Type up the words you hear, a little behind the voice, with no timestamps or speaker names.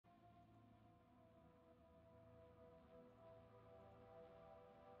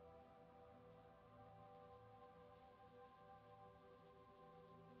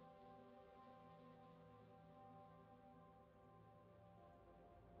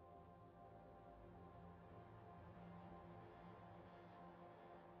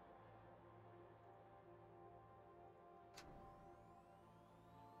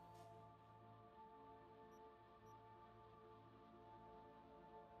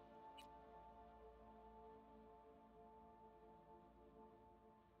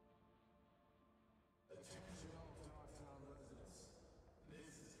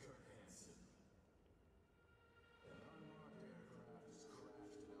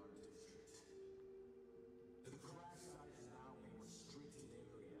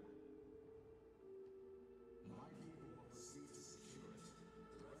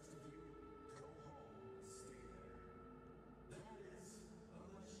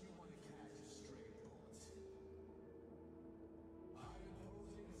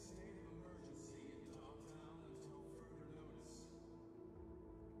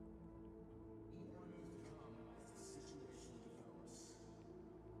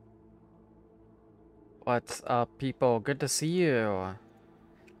What's up, people? Good to see you.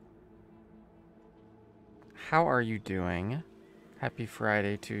 How are you doing? Happy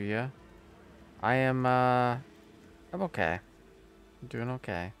Friday to you. I am, I'm okay. I'm doing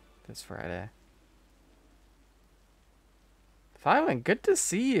okay this Friday. Fylan, good to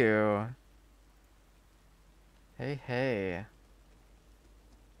see you. Hey, hey.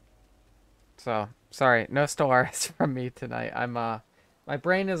 So, sorry, no Stellaris from me tonight. My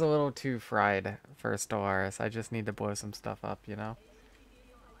brain is a little too fried for Stellaris. I just need to blow some stuff up, you know?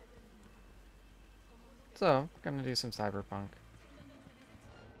 So, gonna do some Cyberpunk.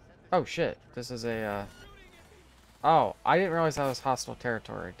 Oh, shit. This is Oh, I didn't realize that was hostile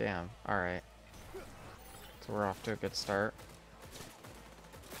territory. Damn. Alright. So we're off to a good start.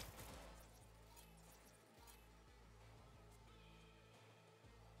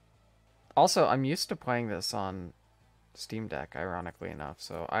 Also, I'm used to playing this on Steam Deck, ironically enough,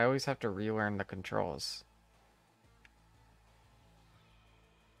 so I always have to relearn the controls.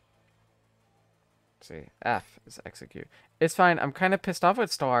 Let's see, F is execute. It's fine. I'm kind of pissed off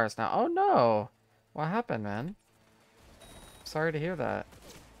with Stellaris now. Oh no! What happened, man? Sorry to hear that.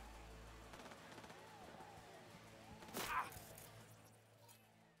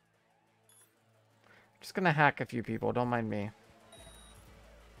 Just gonna hack a few people, don't mind me.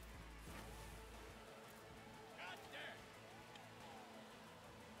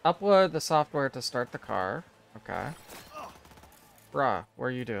 Upload the software to start the car. Okay. Bruh, what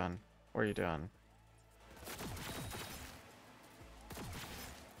are you doing? What are you doing?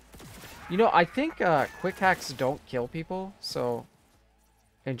 You know, I think quick hacks don't kill people, so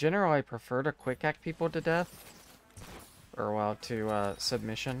in general I prefer to quick hack people to death. Or well, to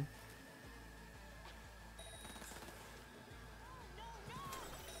submission.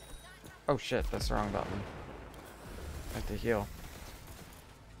 Oh shit, that's the wrong button. I have to heal.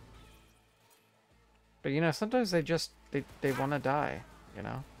 But you know, sometimes they want to die, you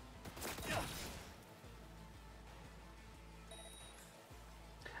know?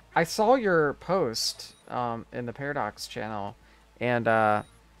 I saw your post in the Paradox channel, and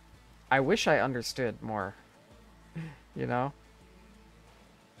I wish I understood more, you know?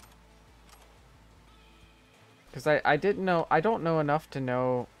 Because I didn't know, I don't know enough to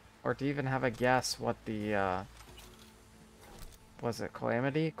know, or to even have a guess what the, was it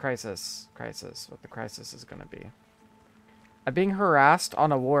Calamity? Crisis. Crisis. What the crisis is going to be. I'm being harassed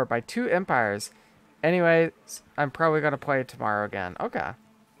on a war by two empires. Anyway, I'm probably going to play tomorrow again. Okay.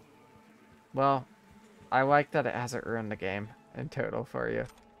 Well, I like that it hasn't ruined the game in total for you.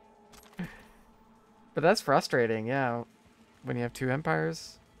 But that's frustrating, yeah, when you have two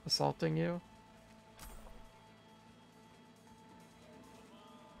empires assaulting you.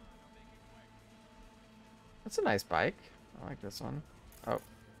 That's a nice bike. I like this one. Oh.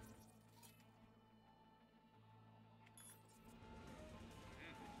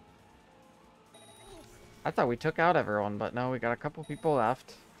 I thought we took out everyone, but no, we got a couple people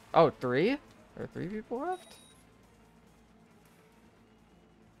left. Oh, three? There are three people left?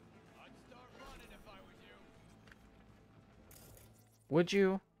 Would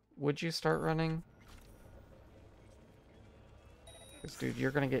you? Would you start running? Because, dude,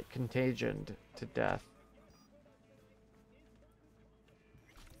 you're gonna get contagioned to death.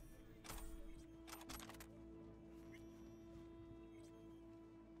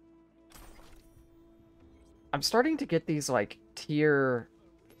 I'm starting to get these, like, tier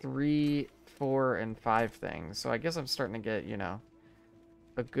 3, 4, and 5 things. So I guess I'm starting to get, you know,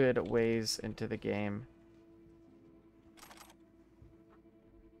 a good ways into the game.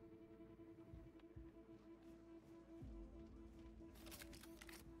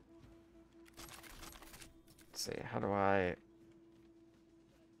 Let's see, how do I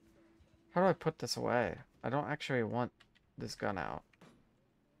put this away? I don't actually want this gun out.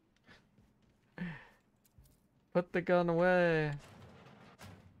 Put the gun away.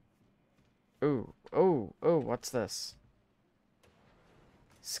 Ooh, oh, oh, what's this?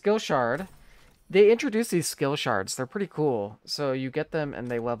 Skill shard. They introduced these skill shards. They're pretty cool. So you get them and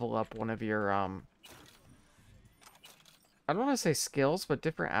they level up one of your, I don't want to say skills, but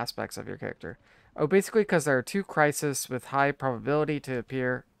different aspects of your character. Oh, basically because there are two crises with high probability to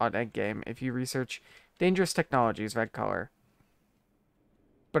appear on endgame if you research dangerous technologies, red color.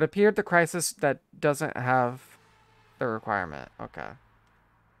 But appeared the crisis that doesn't have the requirement. Okay.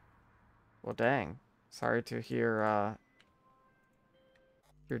 Well, dang. Sorry to hear,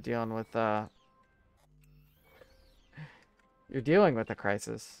 you're dealing with, you're dealing with a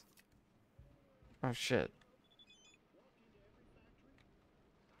crisis. Oh, shit.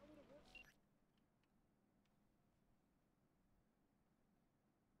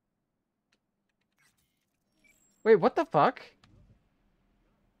 Wait, what the fuck?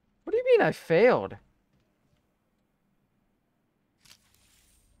 What do you mean I failed?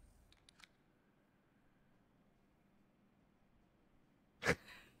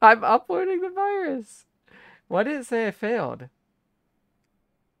 I'm uploading the virus. Why did it say I failed?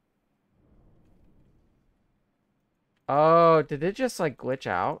 Oh, did it just like glitch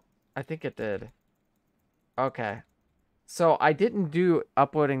out? I think it did. Okay. So I didn't do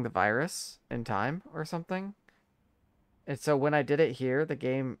uploading the virus in time or something. And so when I did it here, the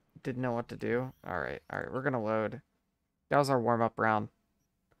game didn't know what to do. All right, we're gonna load. That was our warm-up round.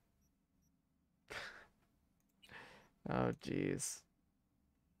 Oh, jeez.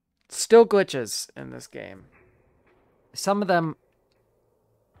 Still glitches in this game. Some of them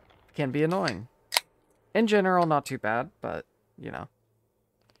can be annoying. In general, not too bad, but, you know.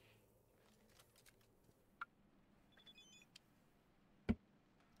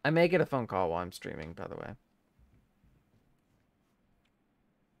 I may get a phone call while I'm streaming, by the way.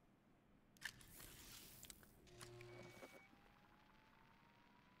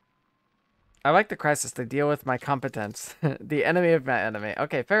 I like the crisis. They deal with my competence. The enemy of my enemy.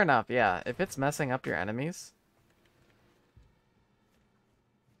 Okay, fair enough. Yeah, if it's messing up your enemies,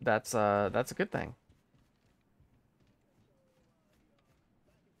 that's a good thing.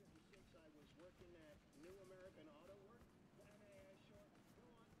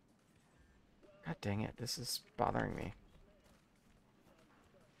 God dang it, this is bothering me.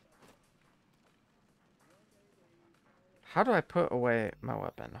 How do I put away my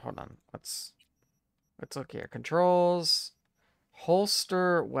weapon? Hold on. Let's look here. Controls,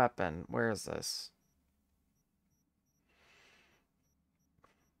 holster, weapon. Where is this?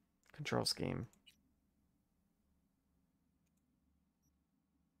 Control scheme.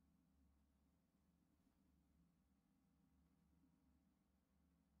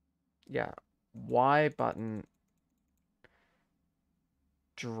 Yeah. Y button.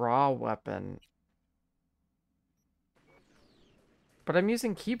 Draw weapon. But I'm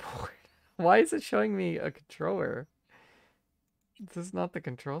using keyboard. Why is it showing me a controller? This is not the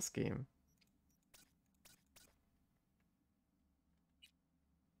control scheme.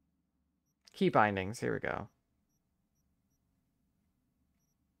 Key bindings. Here we go.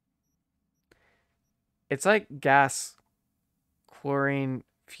 It's like gas, chlorine,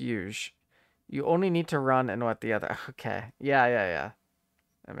 fuse. You only need to run and what the other. Okay. Yeah.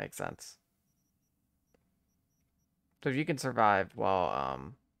 That makes sense. So if you can survive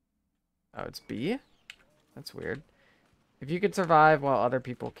while, oh, it's B? That's weird. If you can survive while other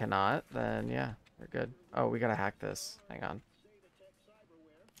people cannot, then yeah, we're good. Oh, we gotta hack this. Hang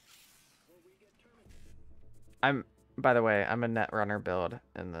on. By the way, I'm a Netrunner build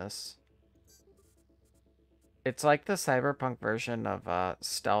in this. It's like the Cyberpunk version of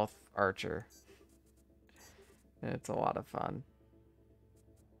Stealth Archer. It's a lot of fun.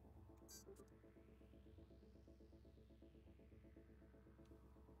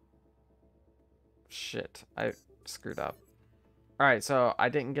 Shit, I screwed up. Alright, so I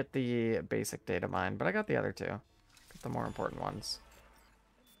didn't get the basic data mine, but I got the other two. Got the more important ones.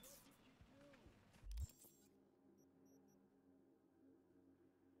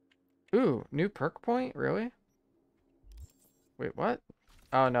 Ooh, new perk point? Really? Wait, what?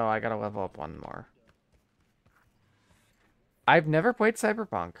 Oh no, I gotta level up one more. I've never played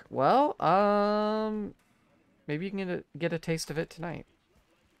Cyberpunk. Well, maybe you can get a taste of it tonight.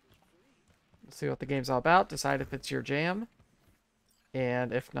 Let's see what the game's all about. Decide if it's your jam.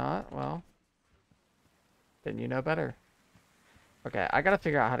 And if not, well, then you know better. Okay, I gotta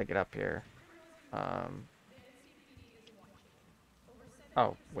figure out how to get up here.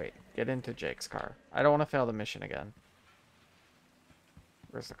 Oh, wait. Get into Jake's car. I don't want to fail the mission again.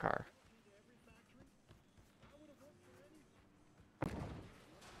 Where's the car?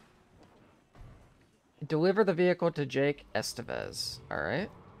 Deliver the vehicle to Jake Estevez. Alright.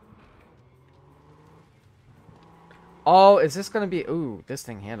 Oh, is this gonna be... Ooh, this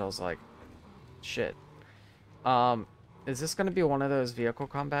thing handles like shit. Is this gonna be one of those vehicle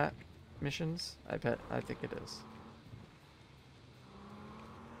combat missions? I think it is.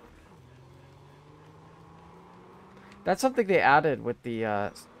 That's something they added with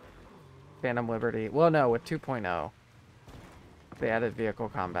the Phantom Liberty. Well, no, with 2.0. They added vehicle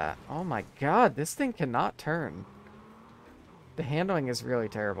combat. Oh my god, this thing cannot turn. The handling is really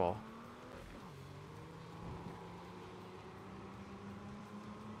terrible.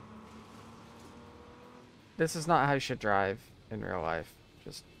 This is not how you should drive in real life.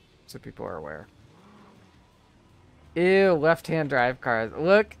 Just so people are aware. Ew, left-hand drive cars.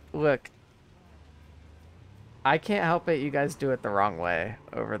 Look. I can't help it. You guys do it the wrong way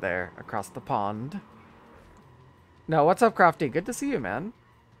over there across the pond. No, what's up, Crafty? Good to see you, man.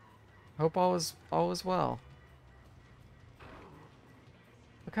 Hope all is well.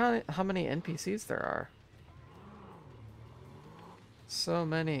 Look how many NPCs there are. So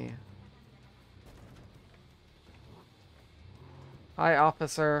many. Hi,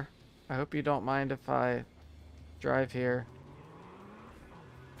 officer. I hope you don't mind if I drive here.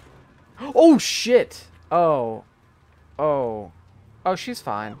 Oh, shit! Oh. Oh. Oh, she's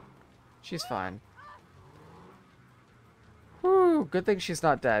fine. She's fine. Whew, good thing she's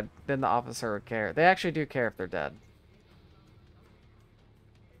not dead. Then the officer would care. They actually do care if they're dead.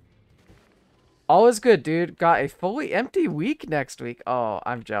 All is good, dude. Got a fully empty week next week. Oh,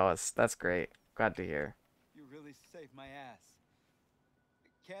 I'm jealous. That's great. Glad to hear. You really saved my ass.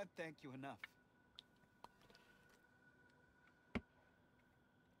 I can't thank you enough.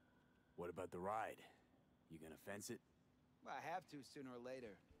 What about the ride? You gonna fence it? Well, I have to sooner or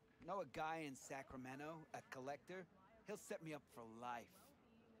later. Know a guy in Sacramento, a collector? He'll set me up for life.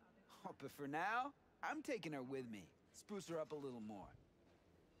 Oh, but for now, I'm taking her with me. Spruce her up a little more.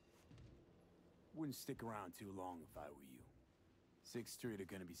 Wouldn't stick around too long if I were you. 6th Street are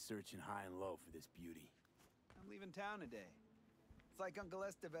gonna be searching high and low for this beauty. I'm leaving town today. It's like Uncle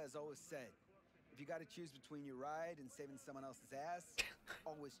Estevez always said. If you gotta choose between your ride and saving someone else's ass,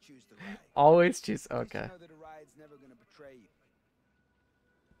 always choose the ride. Always choose. At least Okay. you know that a ride's never gonna betray you.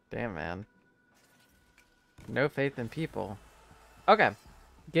 Damn, man. No faith in people. Okay.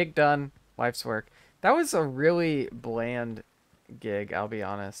 Gig done. Life's work. That was a really bland gig, I'll be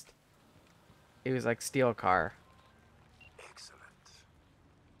honest. It was like steal a car. Excellent.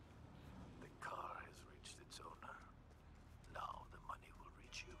 The car has reached its owner. Now the money will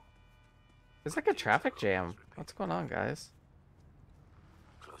reach you. It's like a traffic jam. What's going on, guys?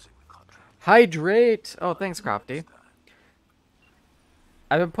 Closing the contract. Hydrate! Oh, thanks, Crofty.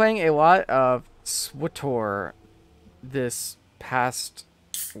 I've been playing a lot of SWTOR this past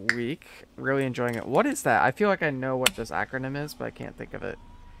week. Really enjoying it. What is that? I feel like I know what this acronym is, but I can't think of it.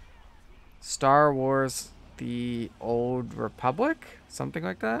 Star Wars The Old Republic? Something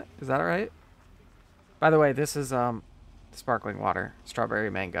like that? Is that right? By the way, this is sparkling water. Strawberry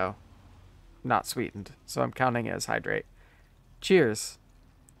mango. Not sweetened. So I'm counting it as hydrate. Cheers.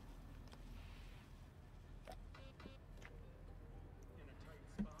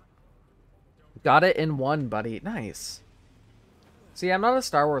 Got it in one, buddy. Nice. See, I'm not a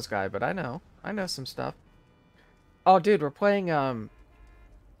Star Wars guy, but I know. I know some stuff. Oh, dude, we're playing, I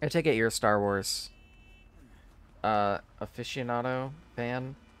take it you're a Star Wars aficionado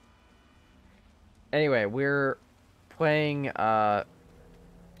fan. Anyway, we're playing Star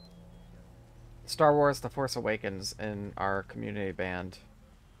Wars The Force Awakens in our community band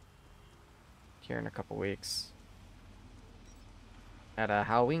here in a couple weeks at a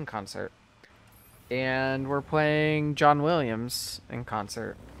Halloween concert. And we're playing John Williams in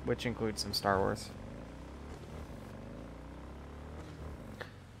concert, which includes some Star Wars.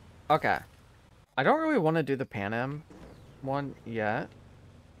 Okay. I don't really want to do the Pan Am one yet.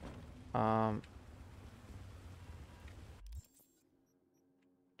 So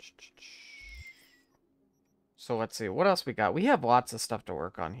let's see. What else we got? We have lots of stuff to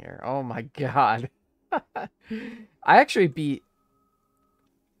work on here. Oh my god. I actually beat...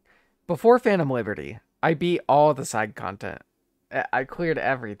 Before Phantom Liberty, I beat all the side content. I cleared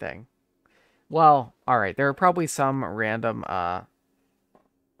everything. Well, alright. There are probably some random,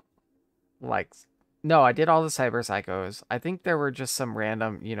 like... No, I did all the Cyber Psychos. I think there were just some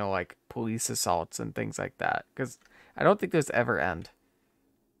random, you know, like, police assaults and things like that. Because I don't think those ever end.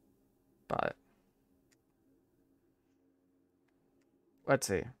 But... Let's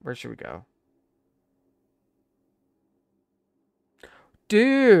see. Where should we go?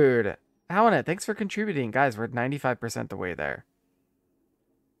 Dude! Howin' thanks for contributing. Guys, we're 95% the way there.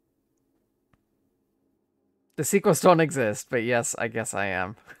 The sequels don't exist, but yes, I guess I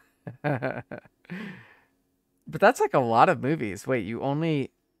am. But that's like a lot of movies. Wait, you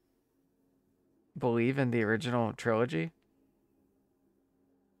only believe in the original trilogy?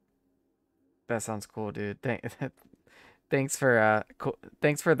 That sounds cool, dude. Thanks for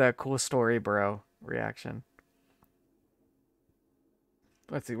thanks for the cool story, bro reaction.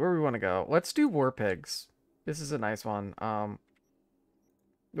 Let's see where we want to go. Let's do War Pigs. This is a nice one. Well,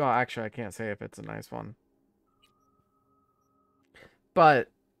 actually, I can't say if it's a nice one, but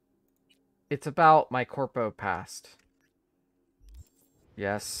it's about my corpo past.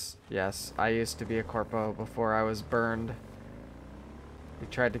 Yes, yes, I used to be a corpo before I was burned. He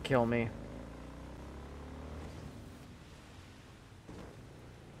tried to kill me.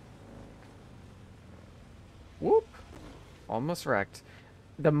 Whoop! Almost wrecked.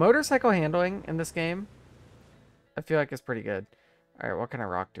 The motorcycle handling in this game I feel like it's pretty good. All right, what kind of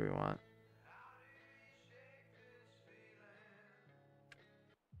rock do we want?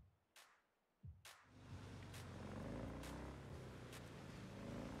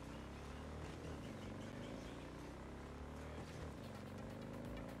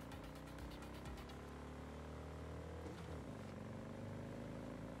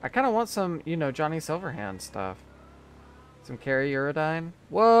 I kind of want some, you know, Johnny Silverhand stuff. Some Carry Uridine.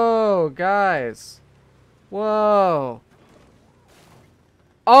 Whoa, guys. Whoa.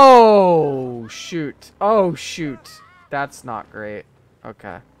 Oh, shoot. Oh, shoot. That's not great.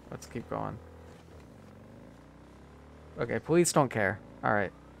 Okay, let's keep going. Okay, police don't care. All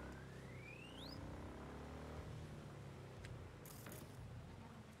right.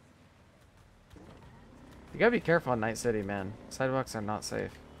 You gotta be careful in Night City, man. Sidewalks are not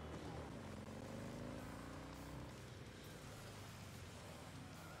safe.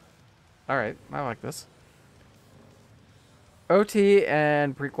 Alright, I like this. OT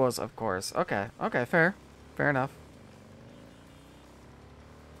and prequels, of course. Okay, okay, fair. Fair enough.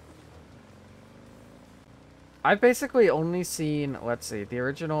 I've basically only seen, let's see, the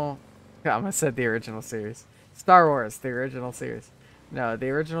original... I almost said the original series. Star Wars, the original series. No, the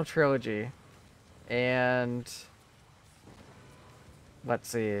original trilogy. And... let's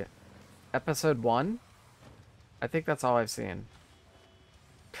see. Episode 1? I think that's all I've seen.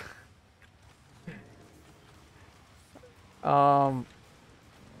 I'm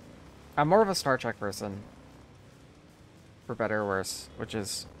more of a Star Trek person. For better or worse. Which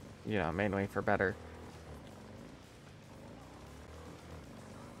is, you know, mainly for better.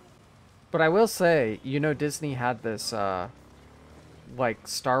 But I will say, you know, Disney had this, like,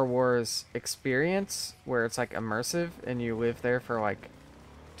 Star Wars experience where it's, like, immersive and you live there for, like,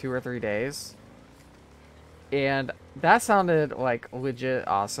 2 or 3 days. And that sounded, like, legit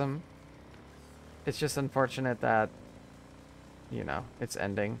awesome. It's just unfortunate that, you know, it's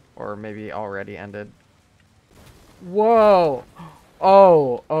ending. Or maybe already ended. Whoa!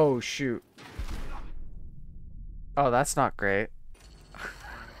 Oh, oh, shoot. Oh, that's not great.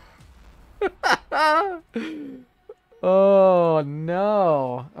 Oh,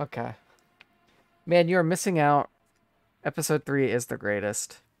 no. Okay. Man, you're missing out. Episode 3 is the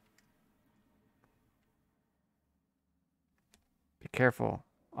greatest. Be careful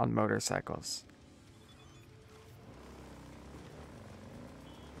on motorcycles.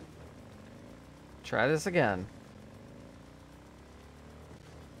 Try this again.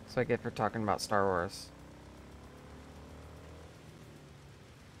 That's what I get for talking about Star Wars.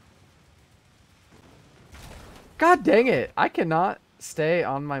 God dang it! I cannot stay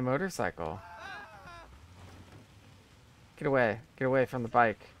on my motorcycle. Get away. Get away from the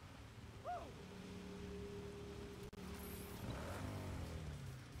bike.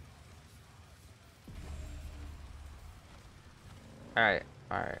 Alright,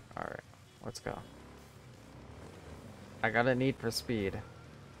 alright, alright. Let's go. I got a need for speed.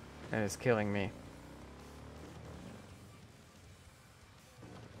 And it's killing me.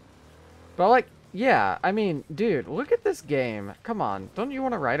 But like, yeah, I mean, dude, look at this game. Come on, don't you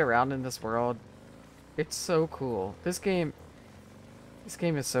want to ride around in this world? It's so cool. This game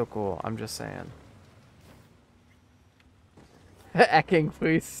is so cool, I'm just saying. Ecking,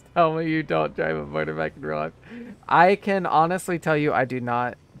 please tell me you don't drive a motorbike in real life. I can honestly tell you I do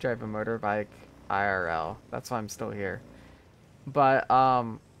not drive a motorbike IRL. That's why I'm still here. But,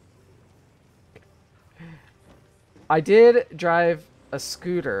 I did drive a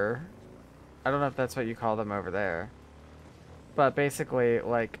scooter. I don't know if that's what you call them over there. But basically,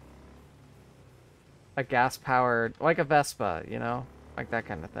 like, a gas-powered, like a Vespa, you know? Like that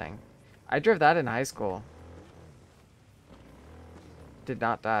kind of thing. I drove that in high school. Did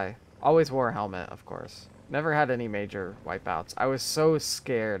not die. Always wore a helmet, of course. Never had any major wipeouts. I was so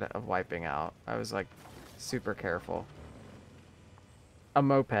scared of wiping out. I was, like, super careful. A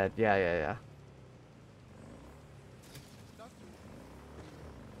moped. Yeah, yeah, yeah.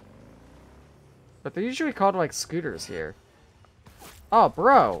 But they're usually called, like, scooters here. Oh,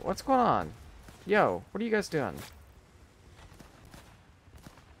 bro. What's going on? Yo, what are you guys doing?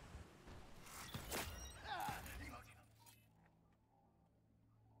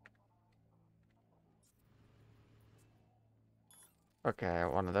 Okay,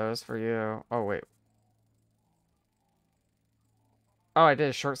 one of those for you. Oh, wait. Oh, I did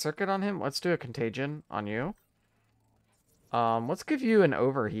a short circuit on him? Let's do a contagion on you. Let's give you an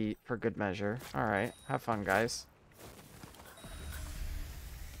overheat for good measure. Alright, have fun, guys.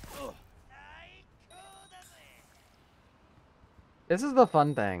 This is the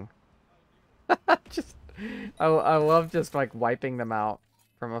fun thing. I love just, like, wiping them out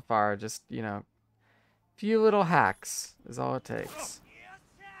from afar. Just, you know, Few little hacks is all it takes.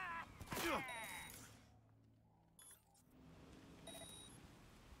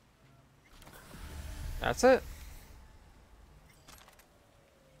 That's it.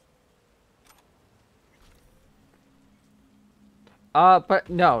 But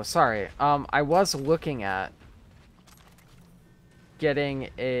no, sorry. I was looking at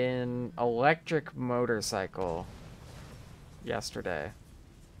getting an electric motorcycle yesterday.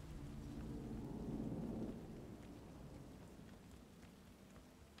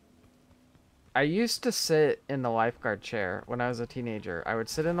 I used to sit in the lifeguard chair when I was a teenager. I would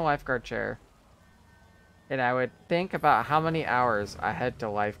sit in the lifeguard chair and I would think about how many hours I had to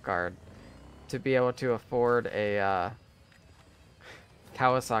lifeguard to be able to afford a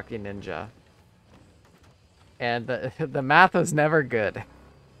Kawasaki Ninja. And the math was never good.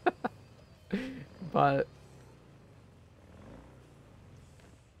 But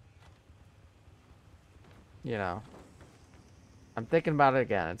you know, I'm thinking about it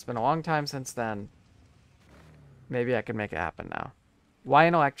again. It's been a long time since then. Maybe I can make it happen now. Why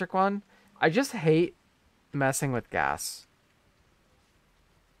an electric one? I just hate messing with gas.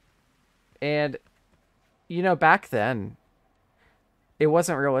 And you know, back then it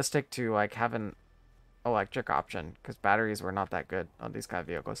wasn't realistic to like have an electric option because batteries were not that good on these kind of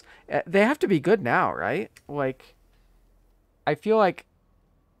vehicles. They have to be good now, right? Like, I feel like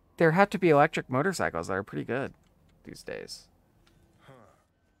there have to be electric motorcycles that are pretty good these days. Huh.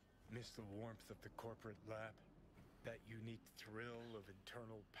 Miss the warmth of the corporate lab? That unique thrill of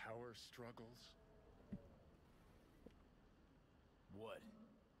internal power struggles? What?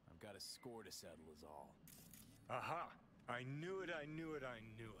 I've got a score to settle is all. Aha! I knew it, I knew it, I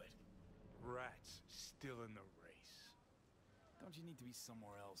knew it. Rats still in the race. Don't you need to be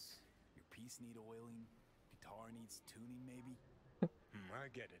somewhere else? Your piece need oiling? Guitar needs tuning, maybe? I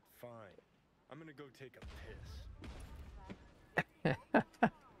get it, fine. I'm gonna go take a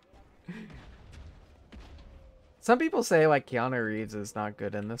piss. Some people say like Keanu Reeves is not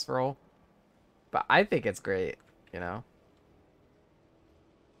good in this role, but I think it's great, you know?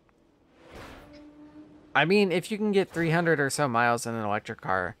 I mean, if you can get 300 or so miles in an electric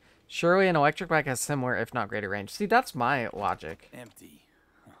car, surely an electric bike has similar, if not greater range. See, that's my logic. Empty.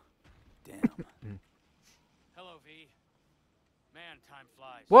 Huh. Damn. Hello, V. Man, time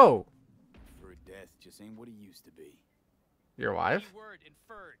flies. Whoa! For death just ain't what he used to be. Your wife? Keyword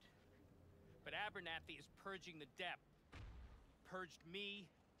inferred. But Abernathy is purging the debt. Purged me.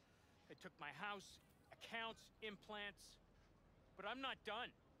 They took my house, accounts, implants. But I'm not done.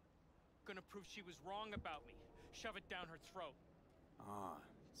 Gonna prove she was wrong about me. Shove it down her throat. Ah,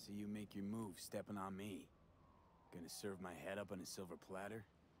 see you make your move stepping on me. Gonna serve my head up on a silver platter?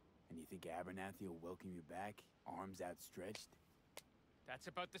 And you think Abernathy will welcome you back, arms outstretched? That's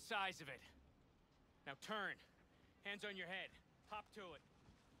about the size of it. Now turn. Hands on your head. Hop to it.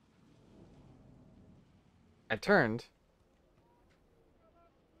 I turned.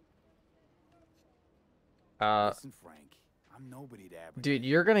 Listen, Frank, I'm nobody to Abernathy. Dude,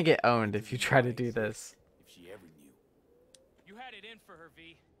 you're gonna get owned if you try to do this. If she ever knew. You had it in for her,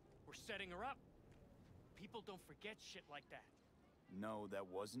 V. We're setting her up. People don't forget shit like that. No, that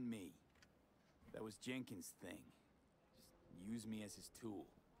wasn't me. That was Jenkins' thing. Just use me as his tool.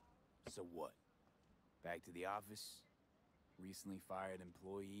 So what? Back to the office? Recently fired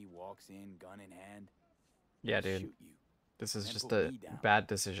employee walks in, gun in hand. Yeah, dude. Shoot you. This is And just put a me down. bad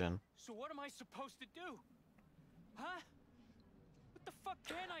decision. So what am I supposed to do? Huh? What the fuck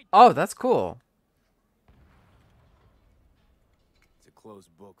can I do? Oh, that's cool. It's a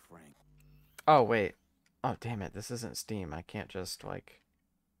closed book, Frank. Oh, wait. Oh, damn it. This isn't Steam. I can't just, like...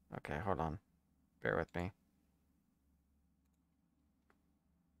 Okay, hold on. Bear with me.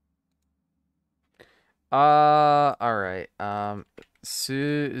 Alright.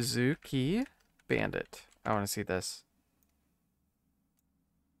 Suzuki Bandit. I want to see this.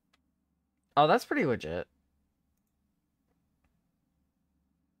 Oh, that's pretty legit.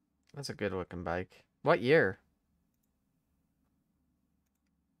 That's a good looking bike. What year?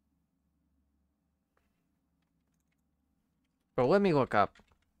 But let me look up.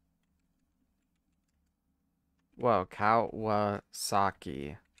 Whoa,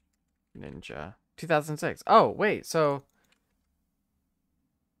 Kawasaki Ninja. 2006. Oh, wait, so...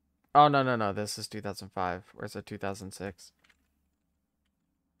 Oh, no, no, no. This is 2005. Where's the 2006?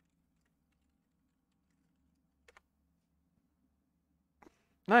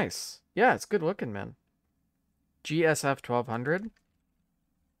 Nice. Yeah, it's good looking, man. GSF 1200.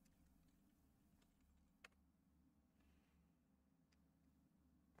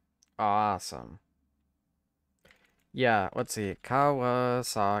 Awesome. Yeah, let's see.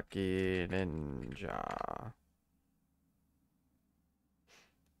 Kawasaki Ninja.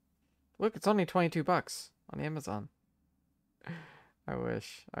 Look, it's only 22 bucks on Amazon. I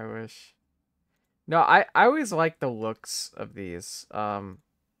wish. I wish. No, I always like the looks of these. I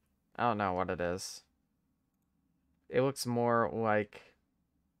don't know what it is. It looks more like,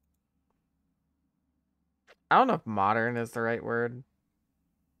 I don't know if modern is the right word.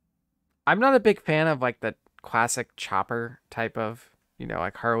 I'm not a big fan of like the classic chopper type of,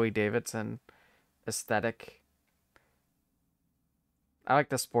 like Harley Davidson aesthetic. I like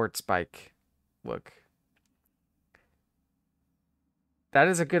the sports bike look. That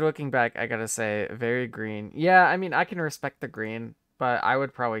is a good looking bike, I gotta say. Very green. Yeah, I mean, I can respect the green, but I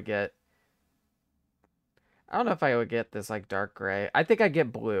would probably get. I don't know if I would get this like dark gray. I think I'd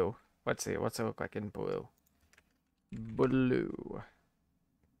get blue. Let's see. What's it look like in blue? Blue.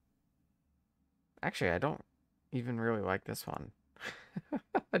 Actually, I don't even really like this one.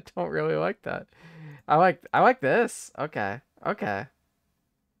 I don't really like that. I like this. Okay. Okay.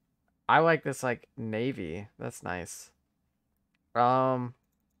 I like this like navy. That's nice. Um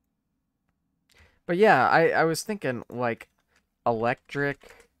but yeah, I was thinking like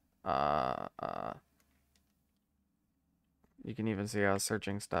electric you can even see I was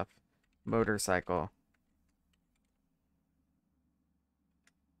searching stuff. Motorcycle.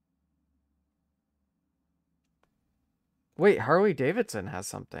 Wait, Harley Davidson has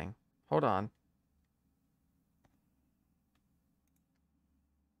something. Hold on.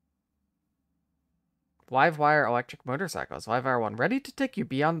 Live wire electric motorcycles. Live wire 1. Ready to take you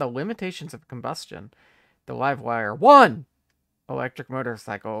beyond the limitations of combustion. The Live Wire 1 electric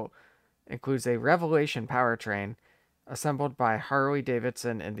motorcycle includes a Revelation powertrain assembled by Harley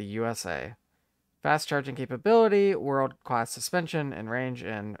Davidson in the USA. Fast charging capability, world-class suspension and range,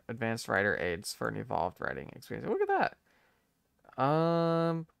 and advanced rider aids for an evolved riding experience. Look at that.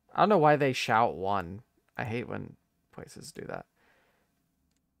 I don't know why they shout 1. I hate when places do that.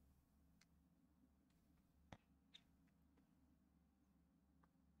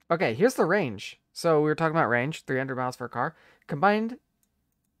 Okay, here's the range. So we were talking about range, 300 miles per car. Combined,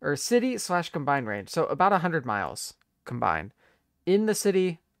 or city/combined range. So about 100 miles combined. In the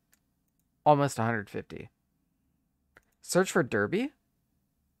city, almost 150. Search for Derby?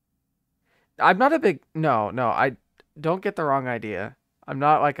 I'm not a big... No, I don't get the wrong idea. I'm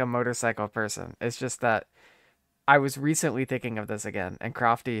not like a motorcycle person. It's just that I was recently thinking of this again, and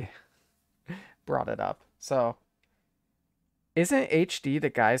Crofty brought it up. So, isn't HD the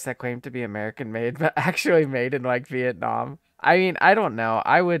guys that claim to be American made, but actually made in like Vietnam? I mean, I don't know.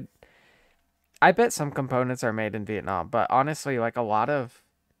 I bet some components are made in Vietnam, but honestly, like a lot of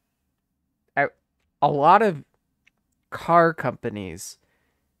car companies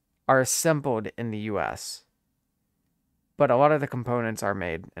are assembled in the US, but a lot of the components are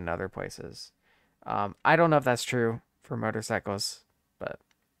made in other places. I don't know if that's true for motorcycles, but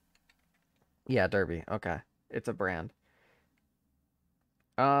yeah, Derby. Okay. It's a brand.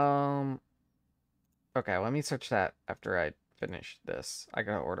 Um, okay, let me search that after I finish this. I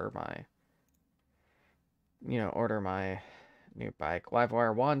gotta order my new bike.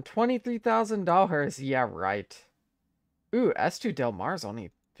 Livewire 1, $23,000. Yeah, right. Ooh, S2 Del Mar's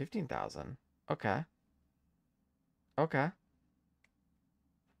only 15,000. Okay. Okay.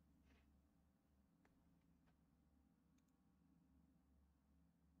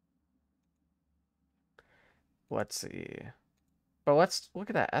 Let's see. But let's look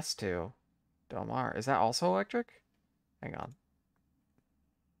at that S2 Del Mar. Is that also electric? Hang on.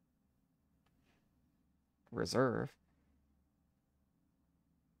 Reserve.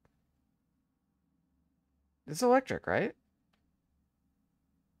 It's electric, right?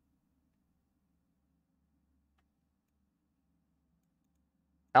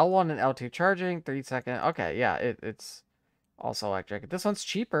 L1 and L2 charging, 3-second. Okay, yeah, it's also electric. This one's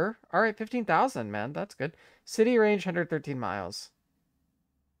cheaper. All right, 15,000, man. That's good. City range, 113 miles.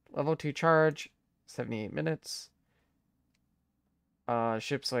 Level 2 charge, 78 minutes.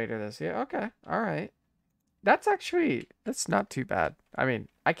 Ships later this year. Okay, all right. That's not too bad. I mean,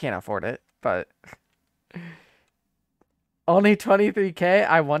 I can't afford it, but only 23K?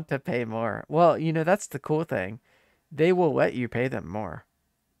 I want to pay more. Well, that's the cool thing. They will let you pay them more.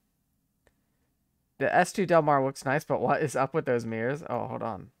 The S2 Del Mar looks nice, but what is up with those mirrors? Oh, hold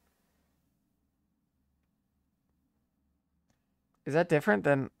on. Is that different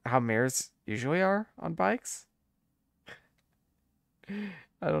than how mirrors usually are on bikes?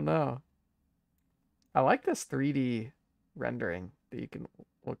 I don't know. I like this 3D rendering that you can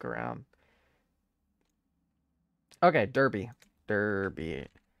look around. Okay, Derby. Derby.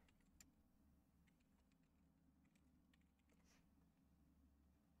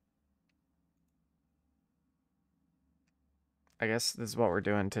 I guess this is what we're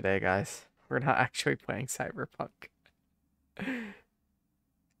doing today, guys. We're not actually playing Cyberpunk.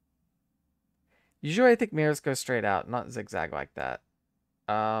 Usually I think mirrors go straight out, not zigzag like that.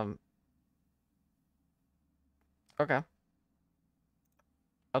 Okay.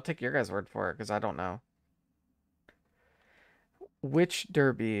 I'll take your guys' word for it, because I don't know. Which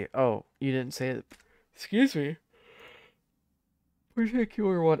derby? Oh, you didn't say it. Excuse me.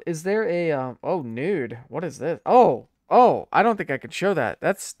 Particular one. Is there a, oh, nude. What is this? Oh, I don't think I could show that.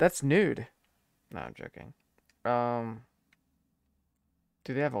 That's nude. No, I'm joking.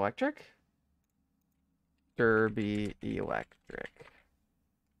 Do they have electric? Derby electric.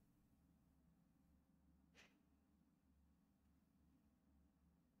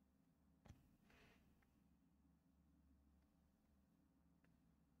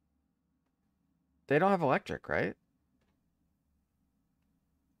 They don't have electric, right?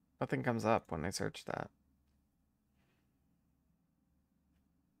 Nothing comes up when I search that.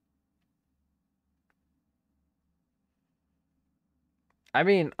 I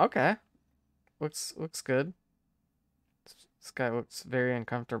mean, okay. Looks good. This guy looks very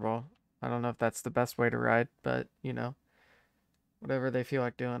uncomfortable. I don't know if that's the best way to ride, but, you know, whatever they feel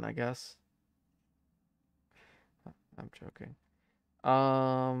like doing, I guess. I'm joking.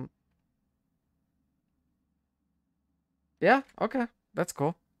 Yeah, okay. That's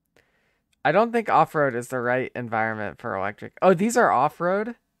cool. I don't think off-road is the right environment for electric. Oh, these are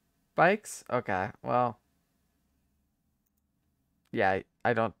off-road bikes? Okay, well. Yeah,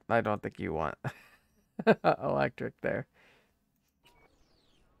 I don't think you want electric there.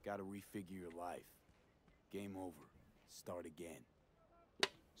 Gotta refigure your life. Game over. Start again.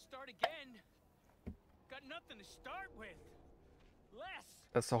 Start again? Got nothing to start with. Less.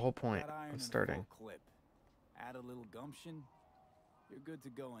 That's the whole point Got iron in of a starting. full clip. Add a little gumption. You're good to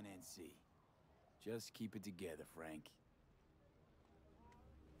go in NC. Just keep it together, Frank.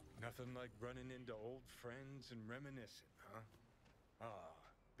 Nothing like running into old friends and reminiscing, huh? Ah,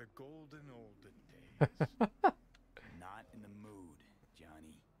 the olden days. Not in the mood,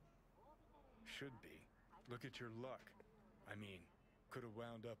 Johnny. Should be. Look at your luck. I mean, could have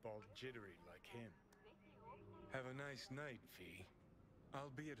wound up all jittery like him. Have a nice night, Fee.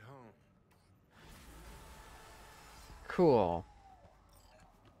 I'll be at home. Cool.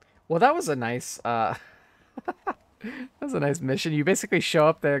 Well, that was a nice, that was a nice mission. You basically show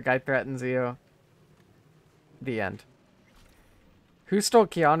up there, guy threatens you. The end. Who stole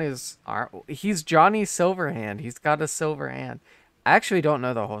Keanu's arm? He's Johnny Silverhand. He's got a silver hand. I actually don't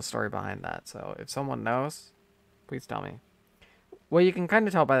know the whole story behind that, so if someone knows, please tell me. Well, you can kind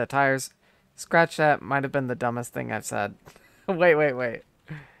of tell by the tires. Scratch that. Might have been the dumbest thing I've said. Wait.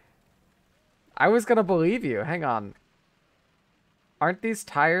 I was gonna believe you. Hang on. Aren't these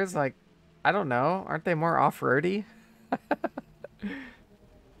tires, like, I don't know. Aren't they more off-roady?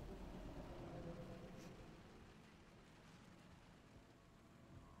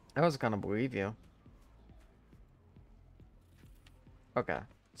 I was gonna believe you. Okay,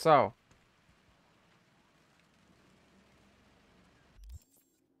 so.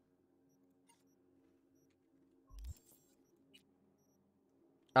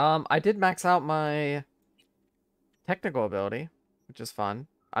 I did max out my technical ability, which is fun.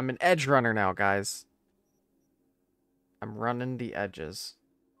 I'm an edge runner now, guys. I'm running the edges.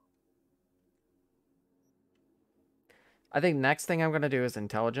 I think next thing I'm gonna do is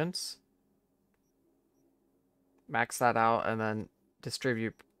intelligence. Max that out and then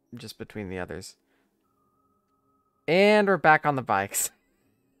distribute just between the others. And we're back on the bikes.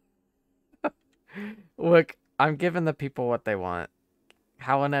 Look, I'm giving the people what they want.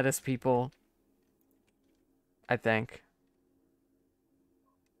 Howlinetis people, I think.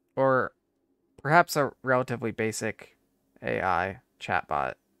 Or perhaps a relatively basic AI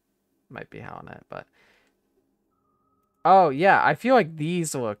chatbot might be Howlinet, but... Oh, yeah, I feel like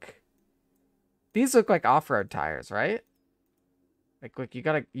these look like off-road tires, right? Like, look, you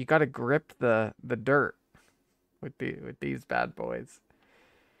gotta grip the dirt with these bad boys.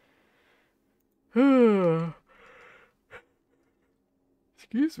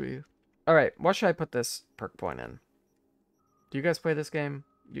 Excuse me. All right, what should I put this perk point in? Do you guys play this game?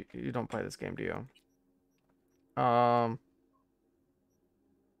 You don't play this game, do you?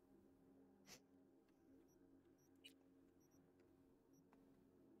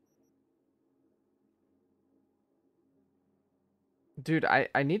 Dude,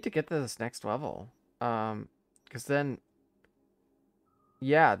 I need to get to this next level. Because then,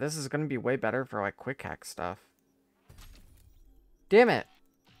 yeah, this is gonna be way better for like quick hack stuff. Damn it!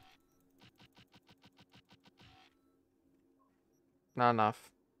 Not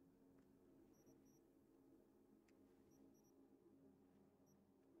enough.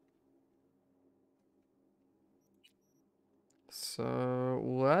 So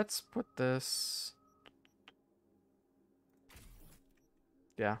let's put this.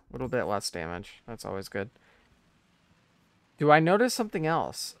 Yeah, a little bit less damage. That's always good. Do I notice something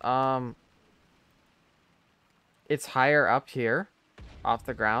else? It's higher up here, off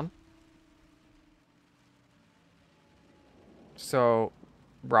the ground. So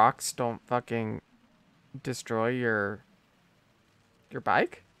rocks don't fucking destroy your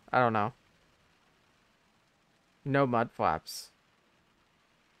bike? I don't know. No mud flaps.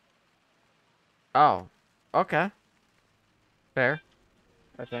 Oh, okay. Fair,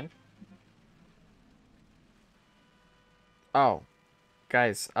 I think. Oh,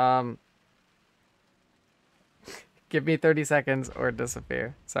 guys, give me 30 seconds or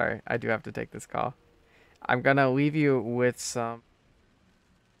disappear. Sorry, I do have to take this call. I'm gonna leave you with some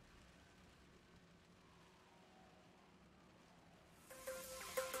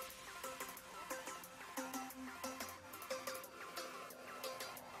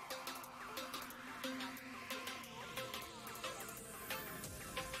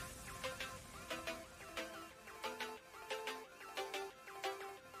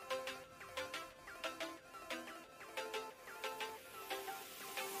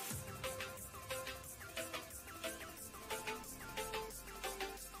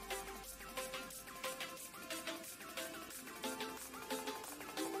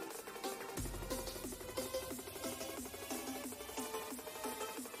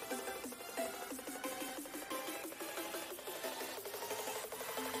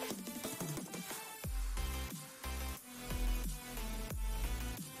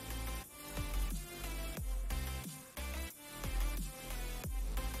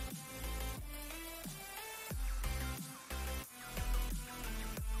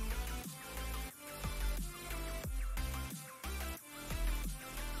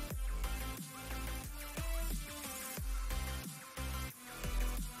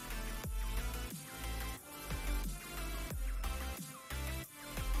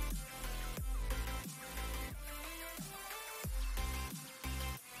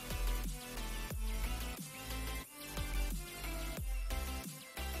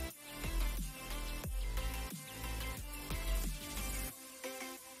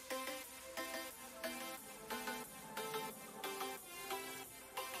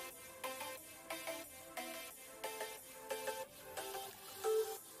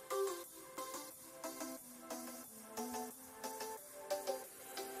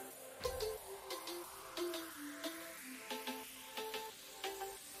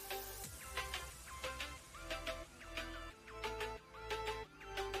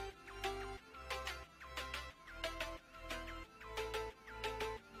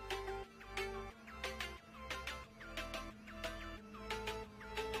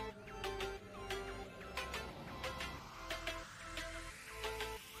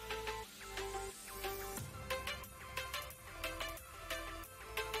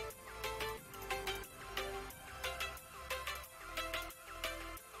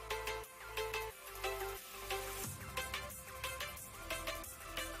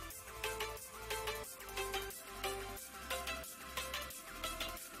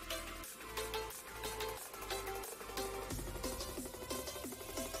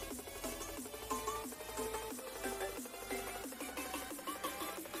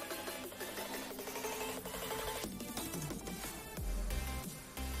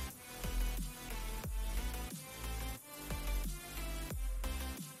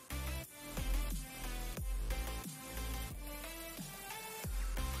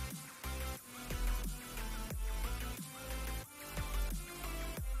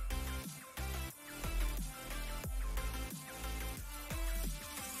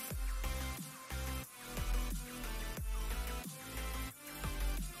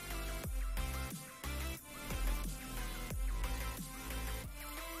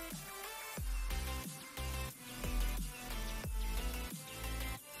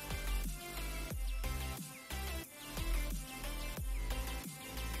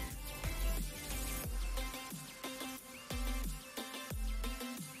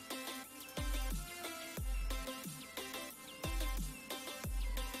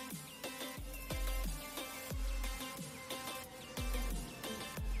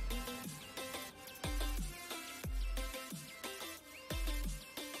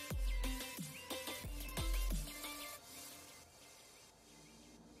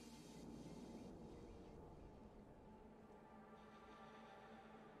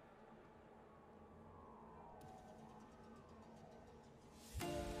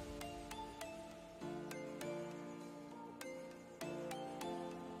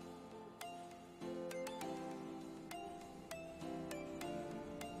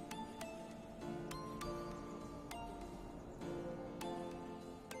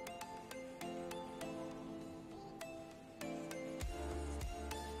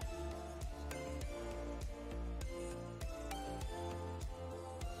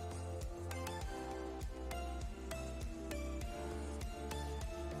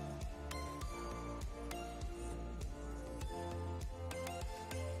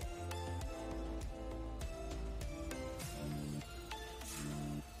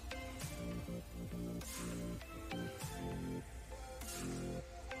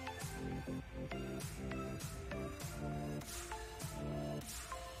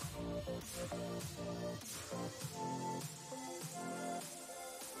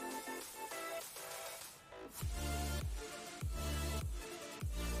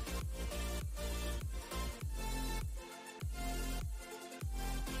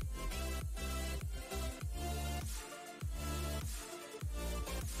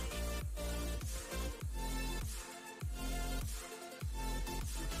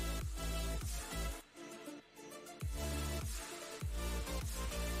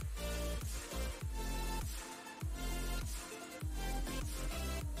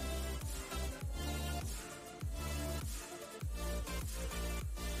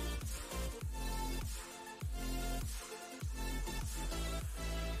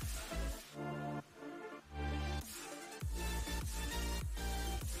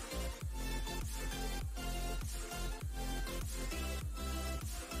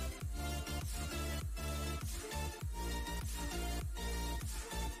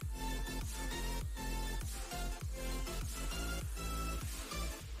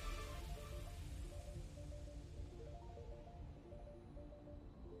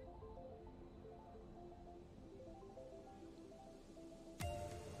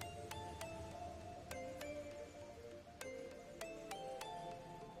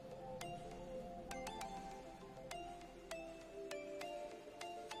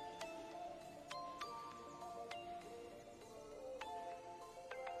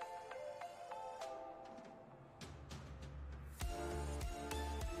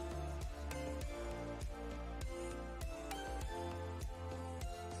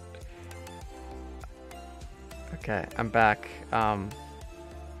Okay, I'm back.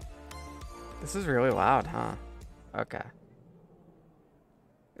 This is really loud, huh? Okay.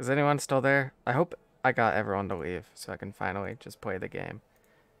 Is anyone still there? I hope I got everyone to leave so I can finally just play the game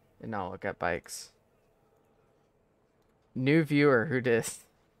and not look at bikes. New viewer, who dis?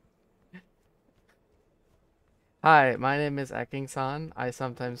 Hi, my name is Eckingsan. I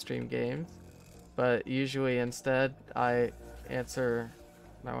sometimes stream games, but usually instead I answer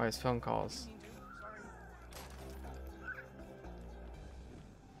my wife's phone calls.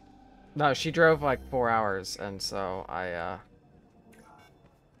 No, she drove like 4 hours, and so yeah,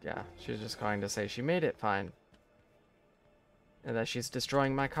 she was just calling to say she made it fine. And that she's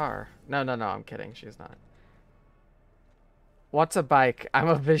destroying my car. No, I'm kidding. She's not. What's a bike? I'm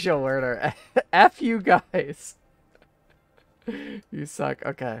a visual learner. F you guys. You suck.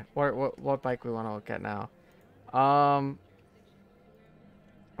 Okay, what bike we want to look at now?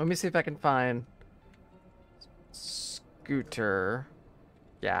 Let me see if I can find scooter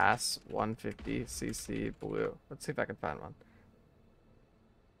gas 150cc blue. Let's see if I can find one.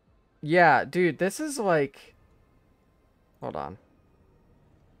 Yeah, dude, this is like, hold on.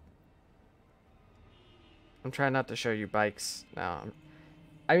 I'm trying not to show you bikes now.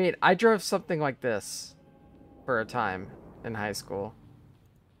 I mean, I drove something like this for a time in high school.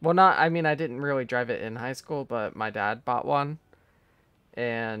 Well, I mean, I didn't really drive it in high school, but my dad bought one.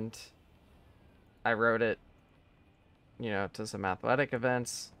 And I rode it, you know, to some athletic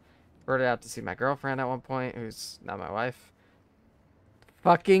events. Rode it out to see my girlfriend at one point, who's not my wife.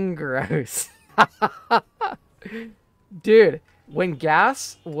 Fucking gross. Dude, when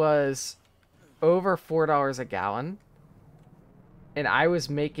gas was over $4 a gallon, and I was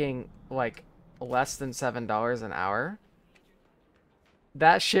making like less than $7 an hour,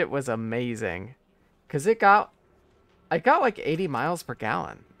 that shit was amazing. Cause I got like 80 miles per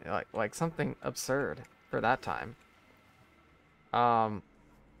gallon, like something absurd for that time. And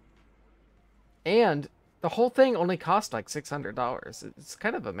the whole thing only cost like $600. It's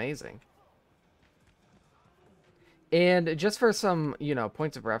kind of amazing. And just for some, you know,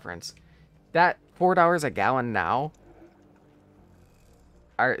 points of reference, that $4 a gallon now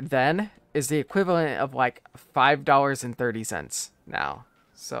then is the equivalent of like $5.30 now.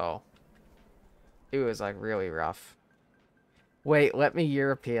 So it was like really rough. Wait, let me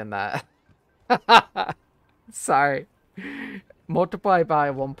European that. Sorry. Multiply by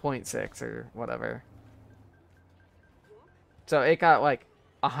 1.6 or whatever. So it got like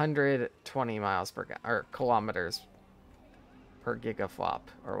 120 miles per or kilometers per gigaflop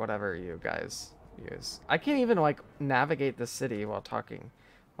or whatever you guys use. I can't even like navigate the city while talking.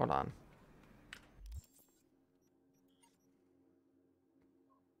 Hold on.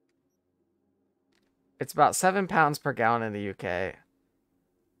 It's about 7 pounds per gallon in the UK.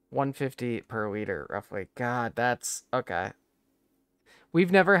 150 per liter, roughly. God, that's okay.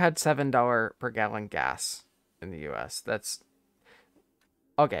 We've never had $7 per gallon gas in the US. That's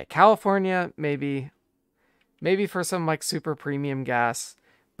okay. California, maybe for some like super premium gas,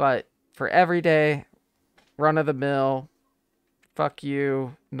 but for everyday, run of the mill, fuck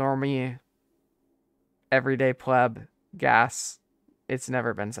you, normie, everyday pleb gas, it's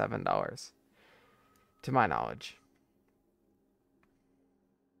never been $7, to my knowledge.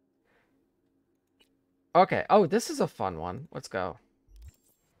 Okay. Oh, this is a fun one. Let's go.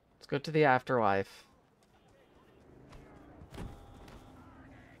 Let's go to the afterlife.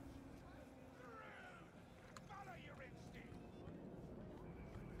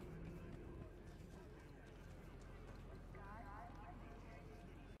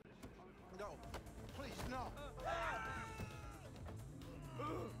 No, please, no.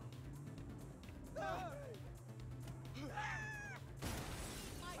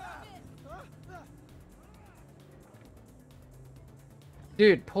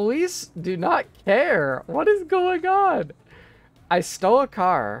 Dude, police do not care. What is going on? I stole a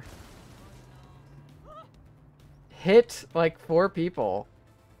car. Hit like 4 people.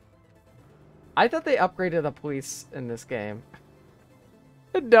 I thought they upgraded the police in this game.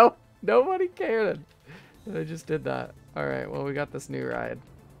 No, nobody cared. I just did that. Alright, well, we got this new ride.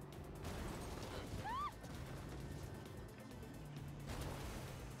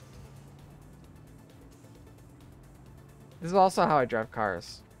 This is also how I drive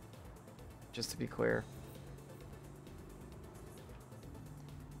cars. Just to be clear.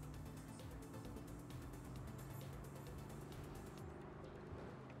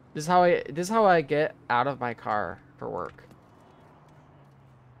 This is how I get out of my car for work.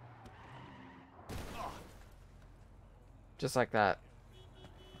 Just like that.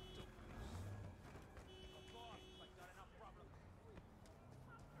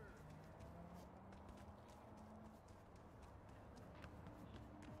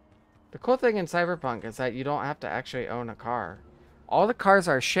 cool thing in Cyberpunk is that you don't have to actually own a car. All the cars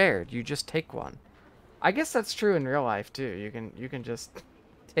are shared. You just take one. I guess that's true in real life too. You can just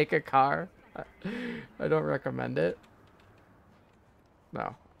take a car. I don't recommend it.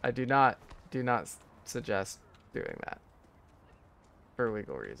 No, I do not suggest doing that for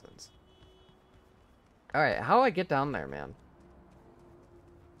legal reasons. All right, how do I get down there, man?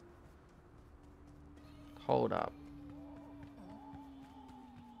 Hold up.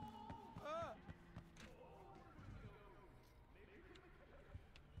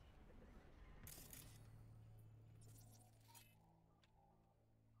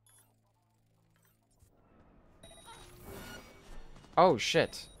 Oh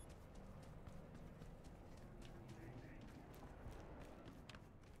shit.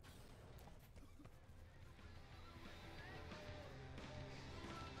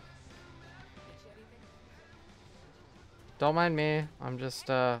 Don't mind me. I'm just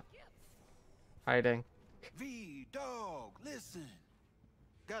hiding. V, dog, listen.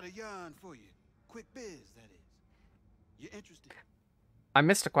 Got a yarn for you. Quick biz, that is. You interested? I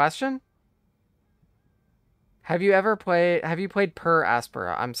missed a question? Have you played Per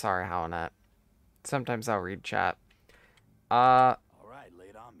Aspera? I'm sorry, Hownet. Sometimes I'll read chat. All right, lay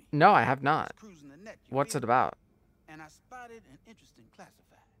it on me. No, I have not. Cruising the net, you What's feel it me? about? And I spotted an interesting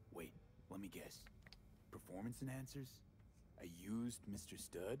classified. Wait, let me guess. Performance enhancers? A used Mr.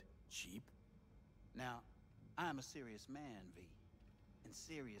 Stud? Cheap? Now, I'm a serious man, V. And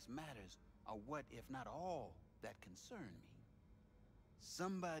serious matters are what, if not all, that concern me.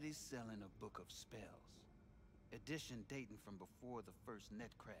 Somebody's selling a book of spells. Edition dating from before the first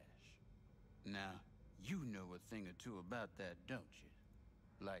net crash. Now, you know a thing or two about that, don't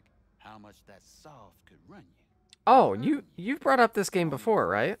you? Like how much that soft could run you. Oh, you've brought up this game before,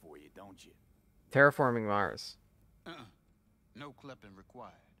 right? For you, don't you? Terraforming Mars. No clipping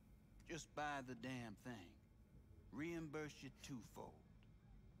required. Just buy the damn thing. Reimburse you twofold.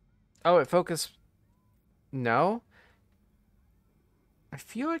 Oh, it focused. No? I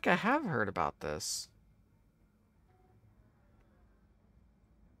feel like I have heard about this.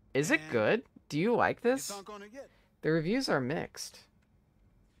 Is it good? Do you like You this? thunk on it yet? The reviews are mixed.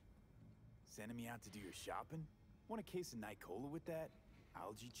 Sending me out to do your shopping? Want a case of Nicola with that?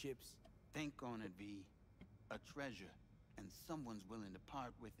 Algae chips? Think on it, V. A treasure, and someone's willing to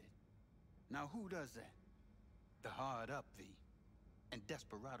part with it. Now who does that? The hard up, V. And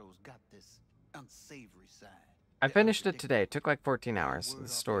Desperado's got this unsavory side. I The finished it unpredictable. today. It took like 14 hours. Word The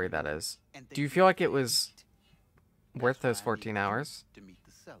off story, that everywhere, is. and they Do you think feel like they it was eat. worth That's those why I 14 need you hours? to meet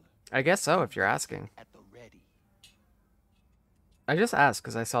the seller. I guess so, if you're asking. At the ready. I just asked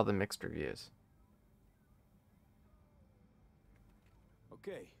because I saw the mixed reviews.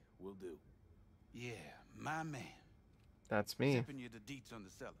 Okay, will do. Yeah, my man. That's me. Zipping you the deets on the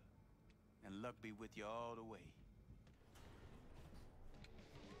seller. And luck be with you all the way.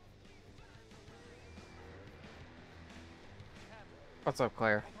 What's up,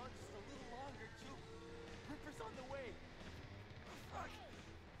 Claire? Hang on just a little longer, too. Ripper's on the way. Fuck.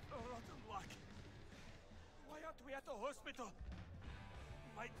 Oh, rotten luck. Why aren't we at the hospital?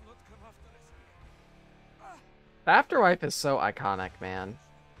 Might not come after us. The Afterlife is so iconic, man.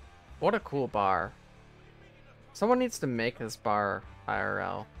 What a cool bar. Someone needs to make this bar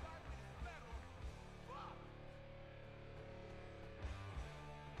IRL.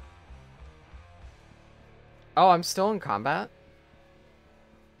 Oh, I'm still in combat?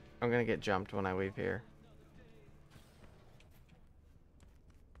 I'm gonna get jumped when I leave here.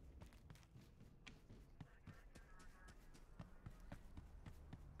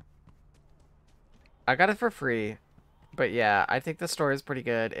 I got it for free. But yeah, I think the story is pretty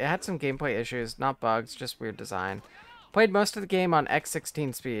good. It had some gameplay issues, not bugs, just weird design. Played most of the game on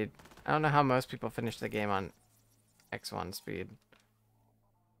X16 speed. I don't know how most people finish the game on X1 speed.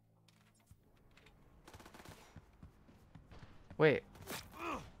 Wait.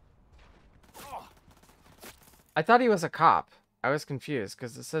 I thought he was a cop. I was confused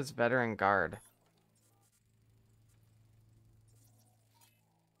because it says veteran guard.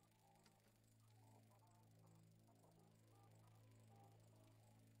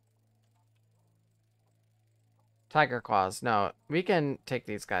 Tiger Claws. No, we can take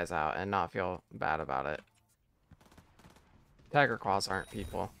these guys out and not feel bad about it. Tiger Claws aren't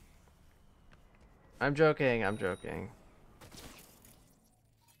people. I'm joking, I'm joking.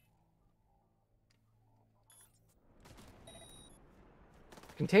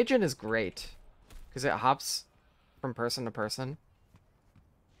 Contagion is great because it hops from person to person.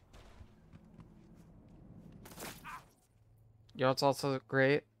 You know what's also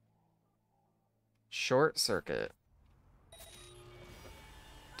great? Short Circuit.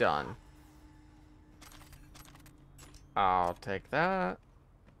 Done. I'll take that.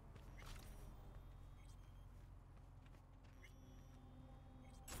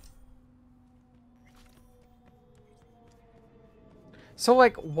 So,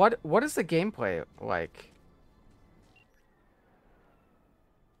 like, what is the gameplay like?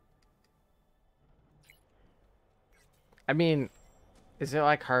 I mean, is it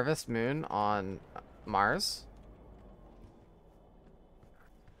like Harvest Moon on Mars?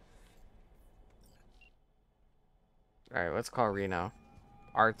 All right, let's call Reno.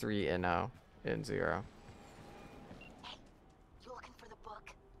 R3NO in 0. Hey, you looking for the book?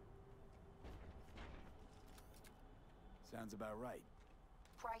 Sounds about right.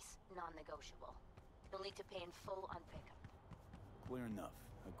 Price non-negotiable. You'll need to pay in full on pickup. Clear enough.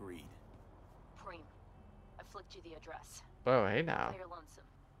 Agreed. Preem, I flicked you the address. Oh, hey now. Play your lonesome.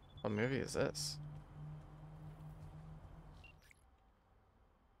 What movie is this?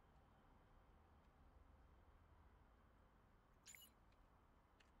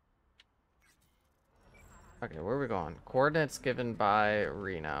 Okay, where are we going? Coordinates given by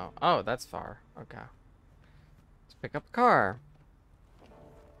Reno. Oh, that's far. Okay. Let's pick up the car.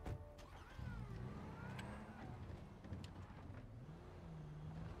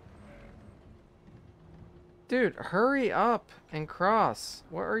 Dude, hurry up and cross.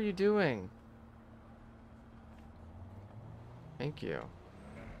 What are you doing? Thank you.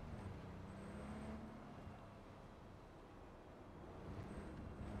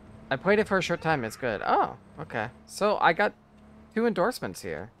 I played it for a short time. It's good. Oh, okay. So I got 2 endorsements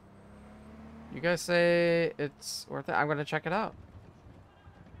here. You guys say it's worth it? I'm going to check it out.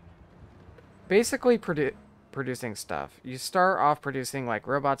 Basically producing stuff. You start off producing like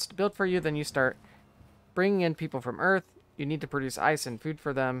robots to build for you. Then you start bringing in people from Earth. You need to produce ice and food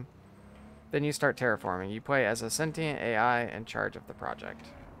for them. Then you start terraforming. You play as a sentient AI in charge of the project.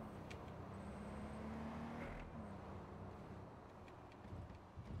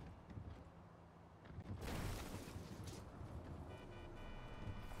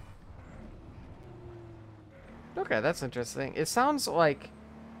 Okay, that's interesting. It sounds like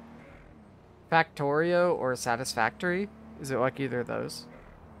Factorio or Satisfactory. Is it like either of those?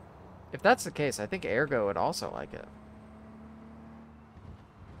 If that's the case, I think Ergo would also like it.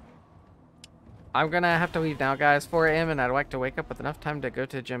 I'm gonna have to leave now, guys. 4 a.m. and I'd like to wake up with enough time to go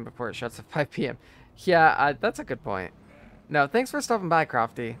to the gym before it shuts at 5 p.m. Yeah, that's a good point. No, thanks for stopping by,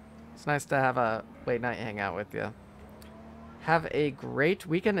 Crofty. It's nice to have a late night hangout with you. Have a great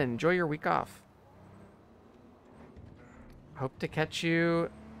weekend and enjoy your week off. Hope to catch you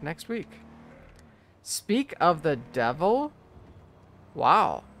next week. Speak of the devil.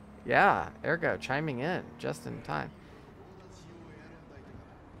 Wow. Yeah, Ergo chiming in just in time.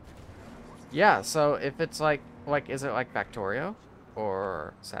 Yeah, so if it's like is it like Factorio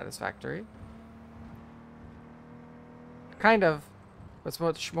or Satisfactory? Kind of. It's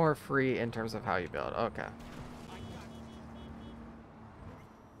much more free in terms of how you build. Okay.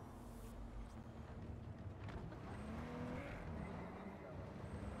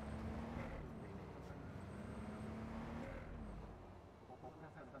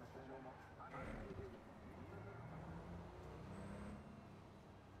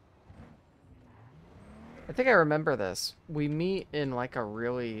 I think I remember this. We meet in like a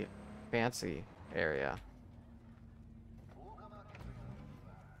really fancy area.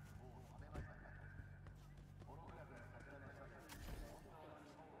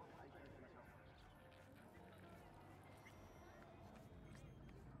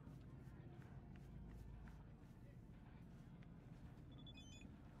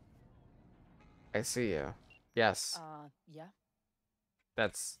 I see you. Yes. Yeah?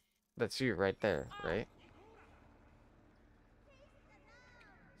 That's you right there, right?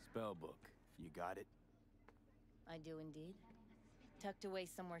 Spellbook. You got it? I do indeed. Tucked away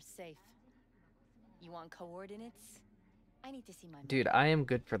somewhere safe. You want coordinates? I need to see my map. Dude, I am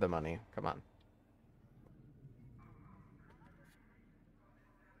good for the money. Come on.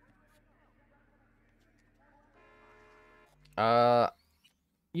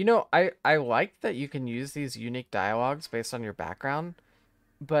 You know, I like that you can use these unique dialogues based on your background,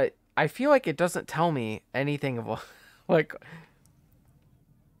 but I feel like it doesn't tell me anything of like,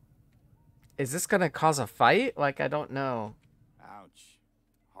 is this gonna cause a fight? Like, I don't know. Ouch.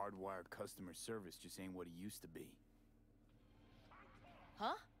 Hardwired customer service just ain't what it used to be.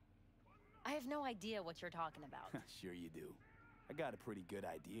 Huh? I have no idea what you're talking about. Sure you do. I got a pretty good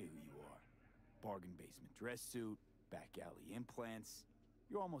idea who you are. Bargain basement dress suit, back alley implants.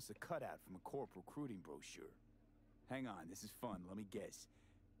 You're almost a cutout from a corp recruiting brochure. Hang on, this is fun. Let me guess.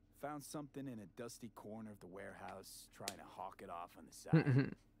 Found something in a dusty corner of the warehouse, trying to hawk it off on the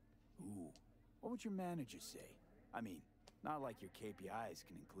side. Ooh, what would your manager say? I mean, not like your KPIs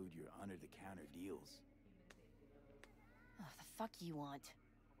can include your under-the-counter deals. Oh, the fuck you want?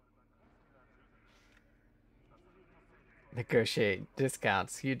 Negotiate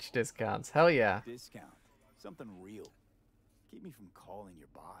discounts, huge discounts. Hell yeah. Discount. Something real. Keep me from calling your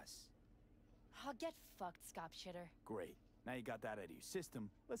boss. Oh, get fucked, scop shitter. Great. Now you got that out of your system,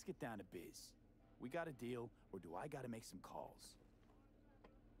 let's get down to biz. We got a deal, or do I gotta make some calls?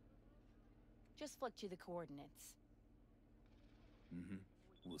 Just flicked you the coordinates. Mm-hmm.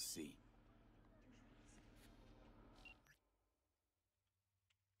 We'll see.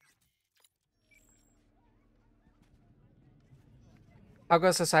 I'll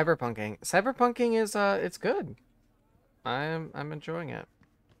go to cyberpunking. Cyberpunking is it's good. I'm enjoying it.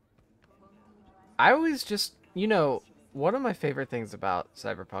 I always just, you know, one of my favorite things about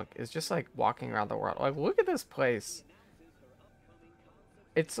Cyberpunk is just like walking around the world. Like, look at this place.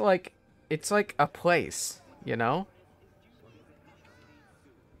 It's like a place, you know?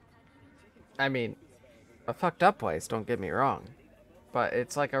 I mean, a fucked up place, don't get me wrong. But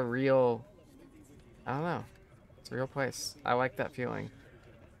it's like a real, I don't know. It's a real place. I like that feeling.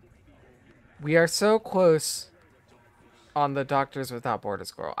 We are so close on the Doctors Without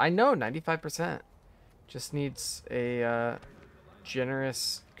Borders goal. I know, 95%. Just needs a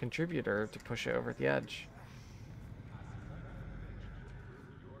generous contributor to push it over the edge.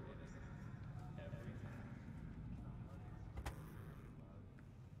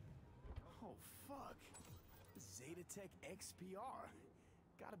 Oh, fuck. Zetatech XPR.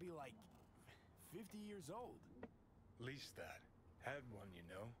 Gotta be like 50 years old. Lease that. Had one, you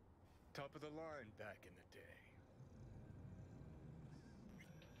know. Top of the line back in the day.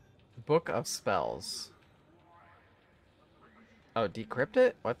 Book of Spells. Oh, decrypt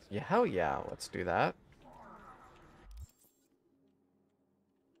it? What? Yeah, hell yeah. Let's do that.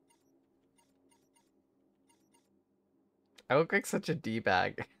 I look like such a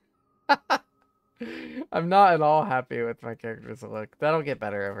D-bag. I'm not at all happy with my character's look. That'll get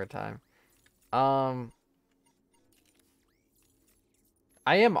better over time. I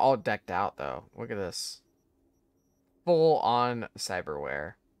am all decked out, though. Look at this. Full-on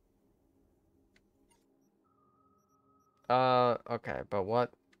cyberwear. Okay, but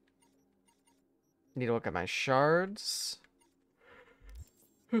what? Need to look at my shards.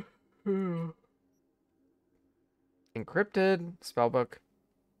 Encrypted. Spellbook.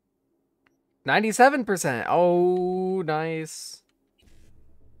 97%. Oh, nice.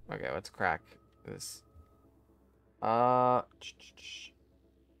 Okay, let's crack this. Copy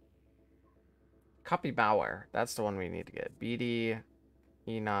malware. That's the one we need to get. BD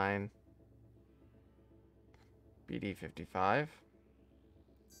E9. BD 55.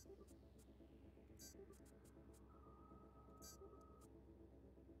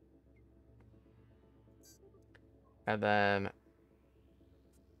 And then...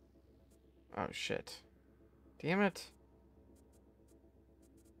 oh, shit. Damn it.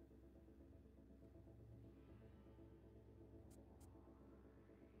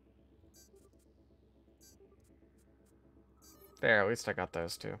 There, at least I got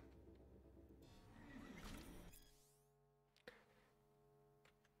those two.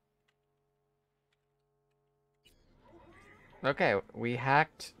 Okay, we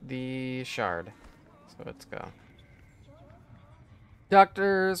hacked the shard. So let's go.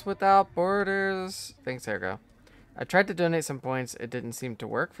 Doctors Without Borders. Thanks, Ergo. I tried to donate some points. It didn't seem to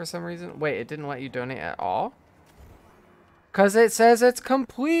work for some reason. Wait, it didn't let you donate at all? Because it says it's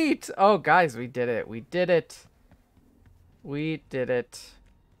complete. Oh, guys, we did it. We did it. We did it.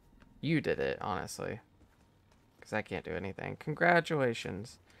 You did it, honestly. Because I can't do anything.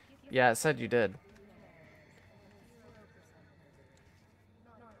 Congratulations. Yeah, it said you did.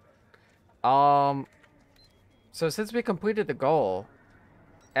 So since we completed the goal,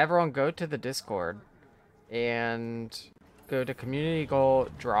 everyone go to the Discord and go to community goal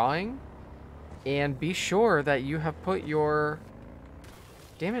drawing and be sure that you have put your,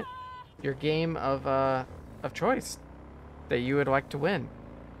 damn it, your game of choice that you would like to win.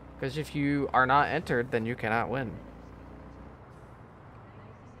 Because if you are not entered, then you cannot win.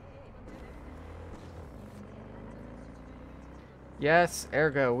 Yes,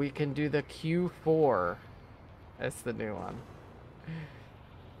 ergo, we can do the Q4. That's the new one.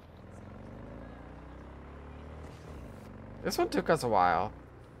 This one took us a while.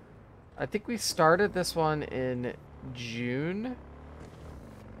 I think we started this one in June.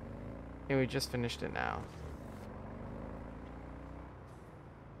 And we just finished it now.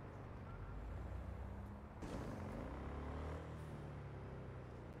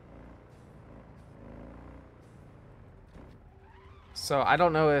 So I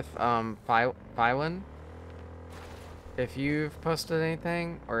don't know if Phylon if you've posted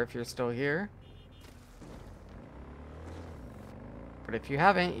anything or if you're still here. But if you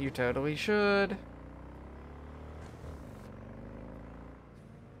haven't, you totally should.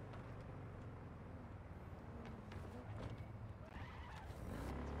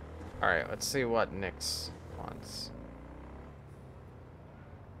 Alright, let's see what Nyx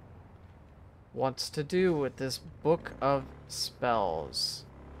wants to do with this book of spells.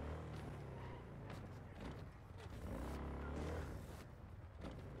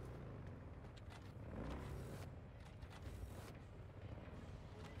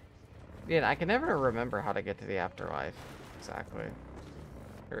 Yeah, I can never remember how to get to the afterlife. Exactly.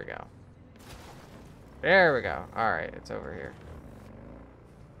 Here we go. There we go. Alright, it's over here.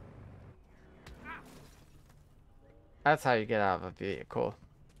 That's how you get out of a vehicle.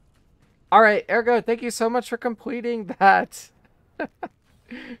 Alright, Ergo, thank you so much for completing that.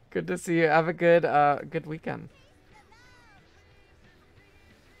 Good to see you. Have a good weekend.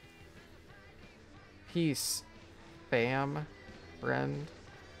 Peace, fam, friend.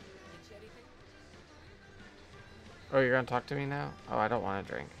 Oh, you're gonna talk to me now? Oh, I don't want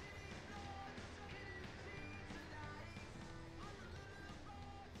to drink.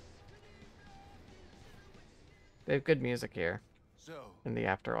 They have good music here. So, in the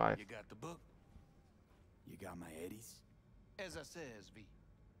afterlife. you got the book? You got my eddies? As I says, V,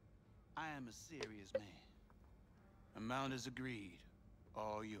 I am a serious man. Amount is agreed.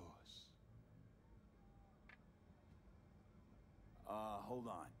 All yours. Hold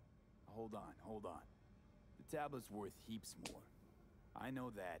on. The tablet's worth heaps more. I know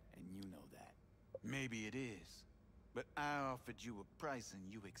that, and you know that. Maybe it is, but I offered you a price and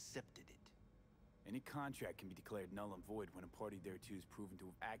you accepted it. Any contract can be declared null and void when a party thereto is proven to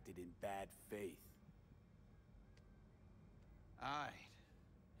have acted in bad faith. Alright,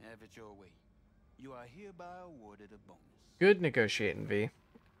 have it your way. You are hereby awarded a bonus. Good negotiating, V.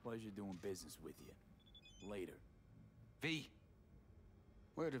 Pleasure doing business with you. Later. V,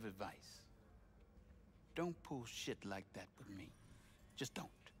 word of advice. Don't pull shit like that with me. Just don't.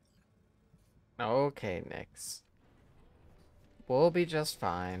 Okay, Nyx. We'll be just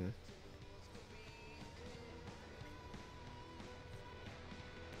fine.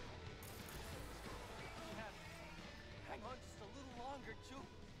 Hang on just a little longer, Chu.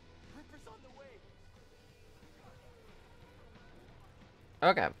 Ripper's on the way.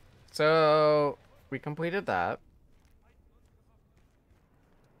 Okay, so we completed that.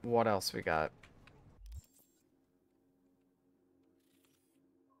 What else we got?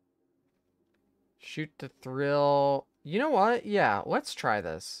 Shoot to thrill. You know what? Yeah, let's try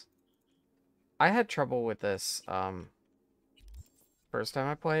this. I had trouble with this first time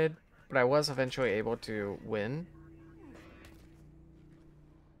I played, but I was eventually able to win.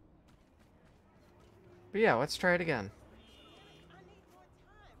 But yeah, let's try it again. I need more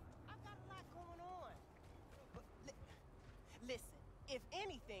time. I've got a lot going on. Listen, if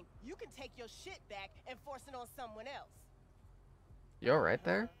anything, you can take your shit back and force it on someone else. You alright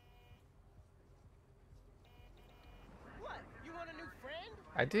there? What? You want a new friend?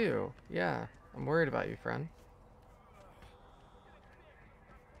 I do. Yeah. I'm worried about you, friend.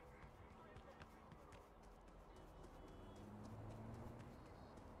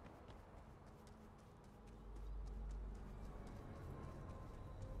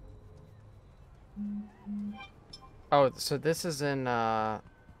 Oh, so this is in,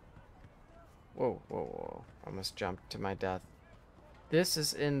 Whoa. Almost jumped to my death. This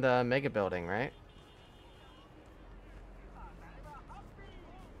is in the mega building, right?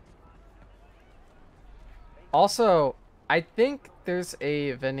 Also, I think there's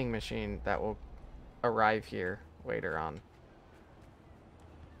a vending machine that will arrive here later on.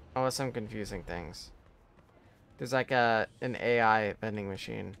 Unless I'm confusing things. There's like an AI vending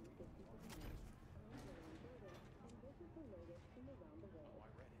machine.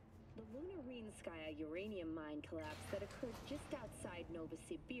 The Lunarinskaya uranium mine collapse that occurred just outside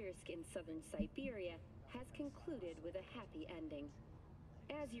Novosibirsk in southern Siberia has concluded with a happy ending.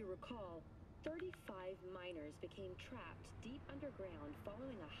 As you recall, 35 miners became trapped deep underground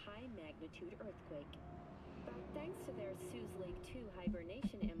following a high-magnitude earthquake. But thanks to their Suze Lake 2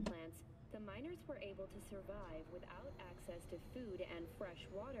 hibernation implants, the miners were able to survive without access to food and fresh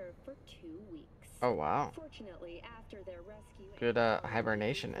water for 2 weeks. Oh wow. Fortunately, after their rescue, Good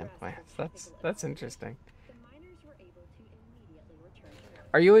hibernation implants. That's interesting. the miners were able to immediately return to work.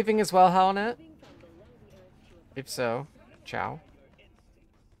 Are you leaving as well, Howlnet? Moving from below the earth to above If so, ciao.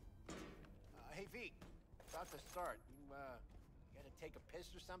 Hey, V, about to start. You gotta take a piss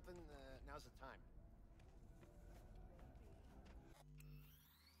or something? Now's the time.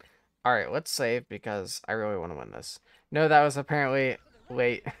 Alright, let's save because I really want to win this. No, that was apparently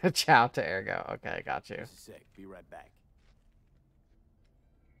late. Ciao to Ergo. Okay, got you. Just a sec. Be right back.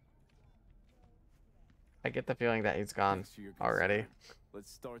 I get the feeling that he's gone Thanks for your already. concern.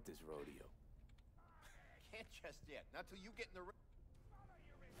 Let's start this rodeo. Can't just yet. Not till you get in the ring.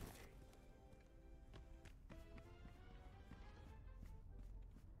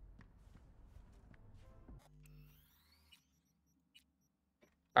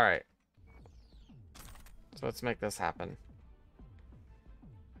 Alright. So let's make this happen.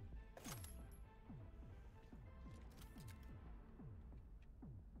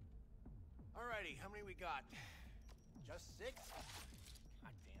 Alrighty, how many we got? Just 6?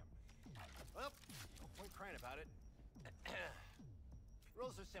 God damn. Well, no point crying about it.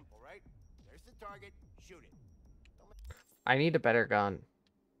 Rules are simple, right? There's the target, shoot it. I need a better gun.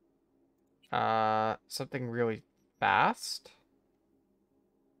 Something really fast?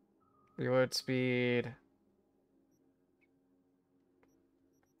 Reload speed.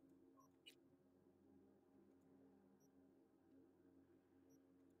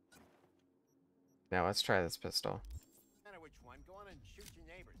 Now let's try this pistol. No matter which one, go on and shoot your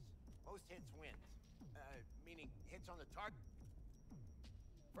neighbors. Most hits wins. Meaning hits on the target.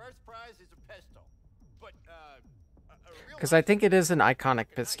 First prize is a pistol. But, Because I think it is an iconic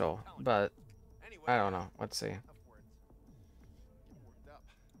pistol, but anyway, I don't know. Let's see.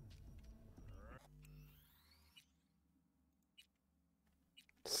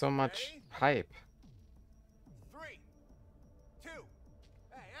 So much hype. 3, 2.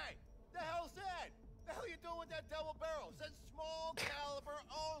 Hey, the hell's that? The hell you doing with that double barrel? Says small caliber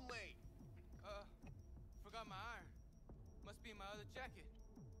only. Forgot my iron. Must be in my other jacket.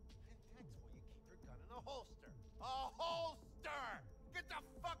 And that's where you keep your gun in a holster. A holster! Get the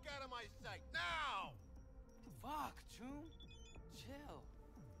fuck out of my sight now! Fuck, June. Chill.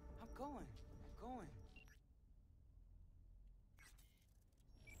 I'm going.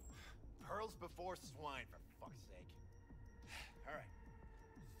 Pearls before swine, for fuck's sake. All right.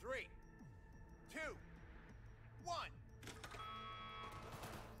 3, 2, 1.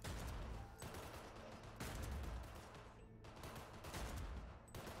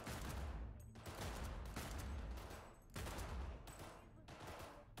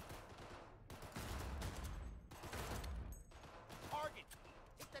 Target!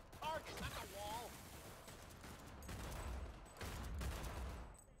 Hit the target, not the wall!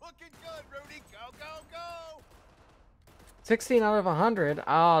 Looking good, Rudy! Go, go, go! 16 out of 100.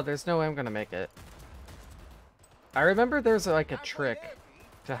 Oh, there's no way I'm gonna make it. I remember there's like a trick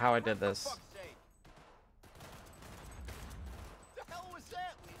to how I did this. The hell was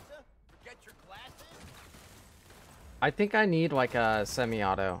that, Lisa? Forget your glasses? I think I need like a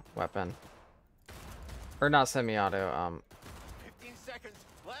semi-auto weapon. Or not semi-auto, 15 seconds.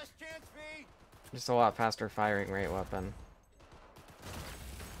 Last chance, V. just a lot faster firing rate weapon.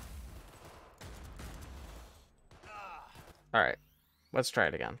 Alright, let's try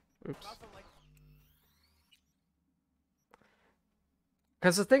it again. Oops.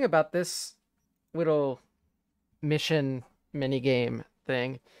 Because the thing about this little mission minigame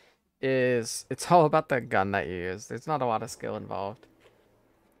thing is it's all about the gun that you use. There's not a lot of skill involved.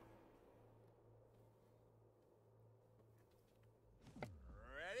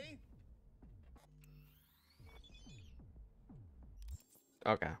 Ready?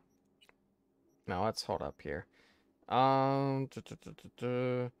 Okay. Now let's hold up here. Let's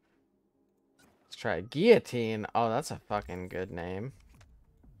try guillotine. Oh, that's a fucking good name.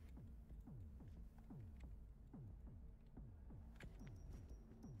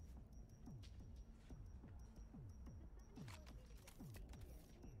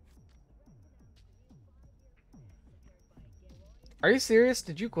 Are you serious?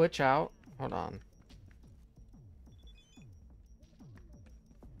 Did you glitch out? Hold on.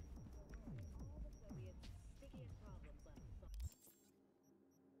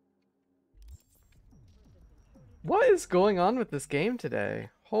 What is going on with this game today?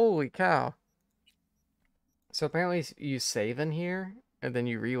 Holy cow. So apparently you save in here, and then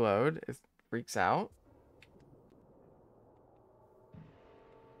you reload. It freaks out.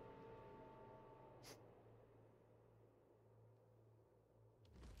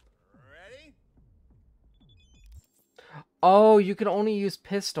 Ready? Oh, you can only use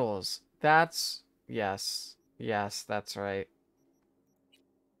pistols. That's... Yes. Yes, that's right.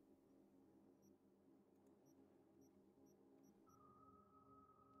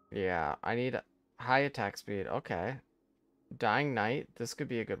 Yeah, I need high attack speed. Okay. Dying Knight. This could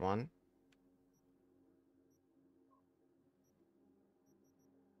be a good one.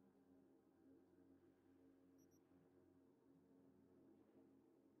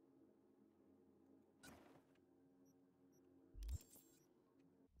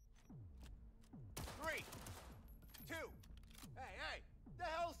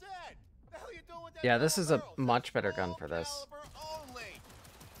 Yeah, this is a much better gun for this.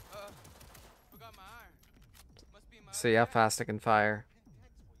 See how fast it can fire.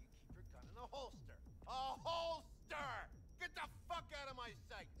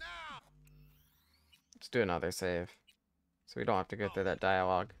 Let's do another save, so we don't have to go through that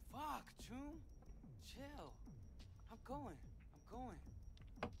dialogue. Fuck, June. Chill. I'm going.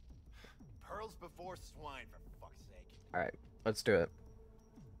 Pearls before swine, for fuck's sake. All right, let's do it.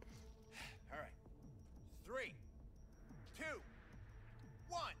 All right. 3, 2,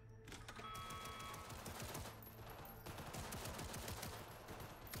 1.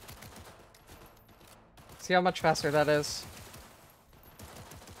 See how much faster that is?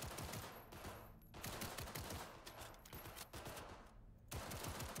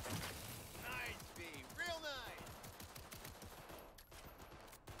 Nice, V. Real nice.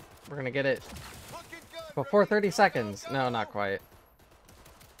 We're gonna get it Looking good, before Rudy. 30 Go, seconds. go, No, go. not quite.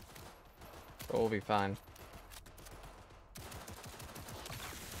 But we'll be fine.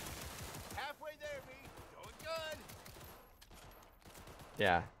 Halfway there, V. Doing good.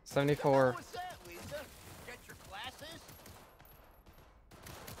 Yeah, What 74. was that, Lisa? Get your glasses?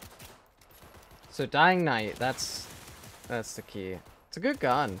 So Dying Knight, that's the key. It's a good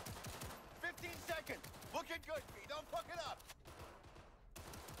gun. 15 seconds. Looking good, V. Don't fuck it up.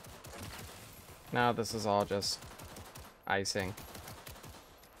 Now this is all just icing.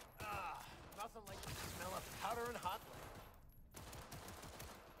 Nothing like the smell of powder and hot liquor.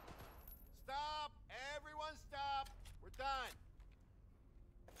 Stop! Everyone stop! We're done.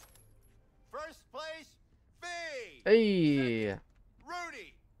 First place, V. Hey! Second,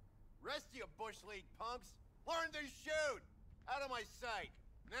 Rudy. Rest of you Bush League punks, learn to shoot. Out of my sight.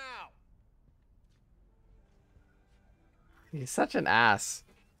 Now. He's such an ass.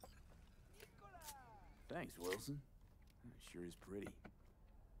 Thanks, Wilson. Sure is pretty.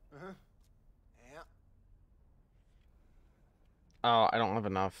 Uh-huh. Yeah. Oh, I don't have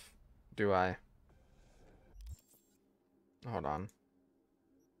enough, do I? Hold on.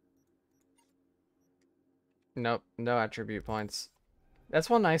 Nope, no attribute points. That's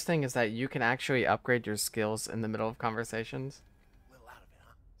one nice thing is that you can actually upgrade your skills in the middle of conversations. A little out of it,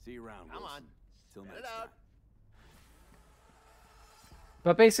 huh? See you around, Come Wilson. on. Till Spit next it out. time.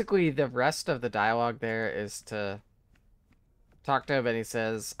 But basically, the rest of the dialogue there is to talk to him, and he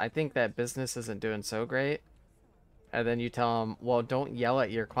says, I think that business isn't doing so great. And then you tell him, well, don't yell at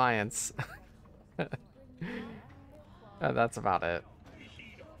your clients. And that's about it.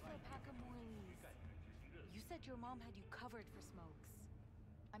 You said your mom had you covered for smokes.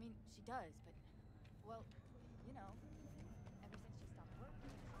 I mean, she does, but, well, you know, ever since she stopped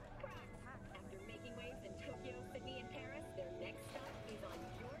working. After making waves in Tokyo, Sydney, and Paris, their next stop is on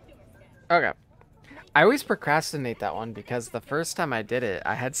your doorstep. Okay. I always procrastinate that one because the first time I did it,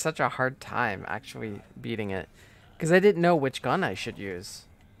 I had such a hard time actually beating it. Because I didn't know which gun I should use.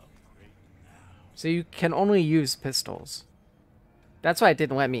 So you can only use pistols. That's why it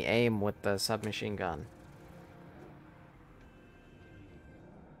didn't let me aim with the submachine gun.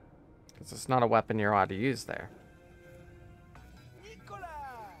 Because it's not a weapon you're allowed to use there.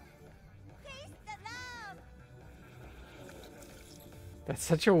 That's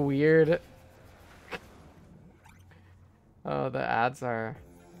such a weird... Oh, the ads are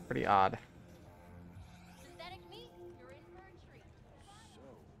pretty odd. Synthetic meat, you're in for a treat.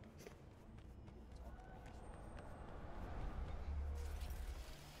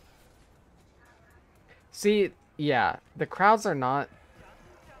 See, yeah, the crowds are not,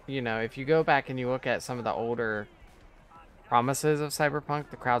 you know, if you go back and you look at some of the older promises of Cyberpunk,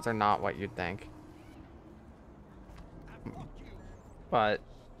 the crowds are not what you'd think. But,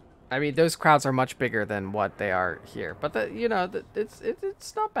 I mean, those crowds are much bigger than what they are here. But, you know,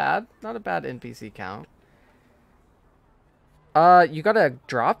 it's not bad. Not a bad NPC count. You got a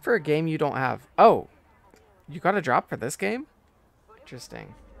drop for a game you don't have. Oh, you got a drop for this game?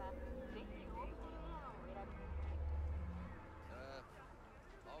 Interesting.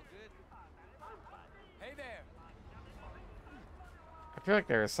 All good? Hey there. I feel like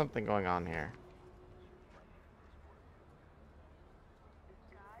there is something going on here.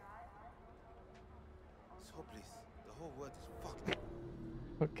 It's hopeless. The whole world is fucked.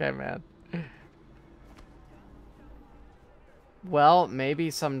 Okay, man. Well, maybe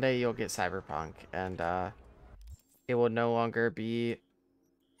someday you'll get Cyberpunk, and it will no longer be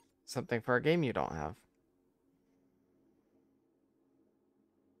something for a game you don't have.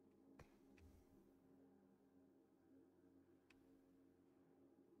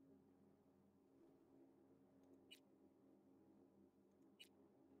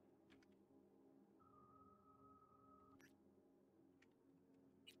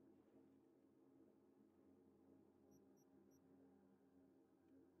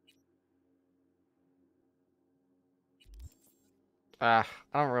 I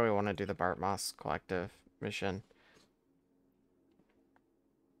don't really want to do the Bartmoss Collective mission.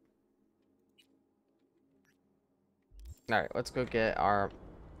 Alright, let's go get our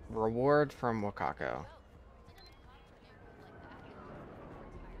reward from Wakako.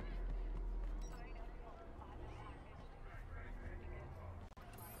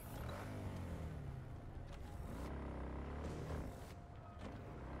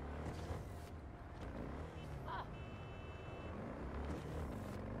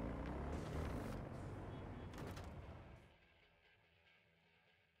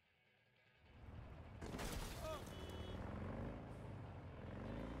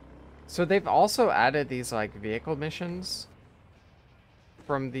 So they've also added these like vehicle missions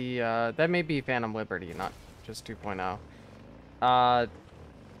from the that may be Phantom Liberty, not just 2.0.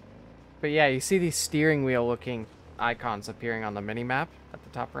 But yeah, you see these steering wheel looking icons appearing on the mini-map at the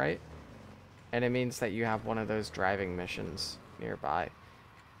top right. And it means that you have one of those driving missions nearby.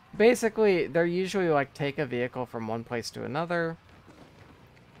 Basically, they're usually like take a vehicle from one place to another.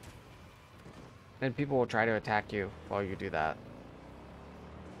 And people will try to attack you while you do that.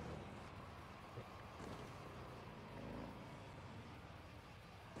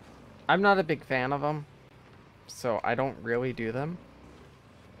 I'm not a big fan of them, so I don't really do them.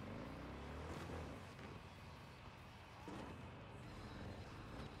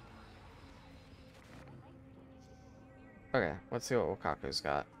 Okay, let's see what Wakaku's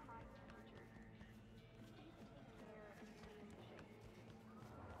got.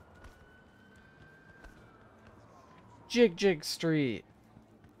 Jig Jig Street.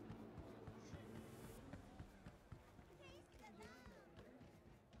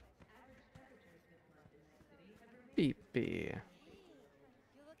 Beep beep.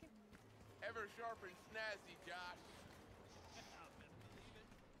 Ever sharp and snazzy, Josh.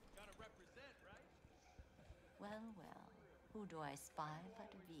 Well, well, who do I spy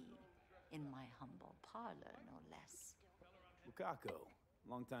but V? In my humble parlor, no less. Wakako,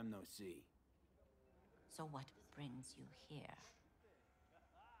 long time no see. So what brings you here?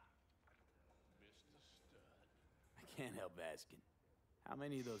 I can't help asking. How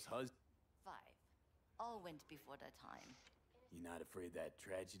many of those 5. All went before their time. You not afraid that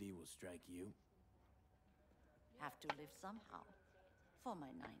tragedy will strike you? Have to live somehow. For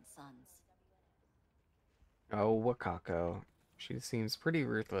my 9 sons. Oh, Wakako. She seems pretty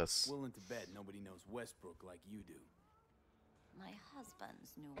ruthless. Willing to bet nobody knows Westbrook like you do. My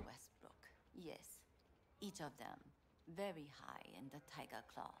husbands knew Westbrook. Yes. Each of them very high in the Tiger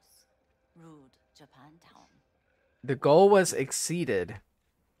Claws. Ruled Japantown. The goal was exceeded.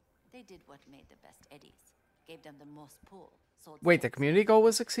 They did what made the best eddies. Gave them the most pull. Wait, the community goal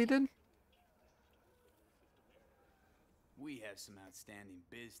was exceeded? We have some outstanding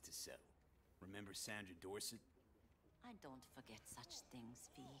biz to settle. Remember Sandra Dorset? I don't forget such things,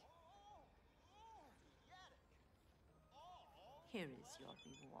 V. Here is your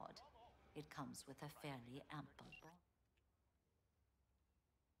reward. It comes with a fairly ample bond.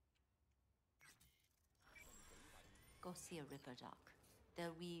 Go see a Ripper Doc.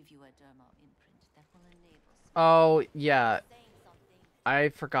 They'll weave you a dermal imprint that will enable... Oh, yeah. I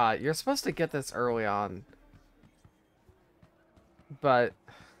forgot. You're supposed to get this early on. But...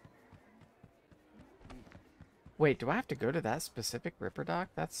 Wait, do I have to go to that specific Ripper Doc?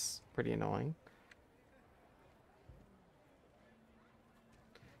 That's pretty annoying.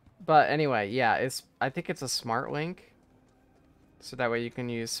 But anyway, yeah, I think it's a smart link. So that way you can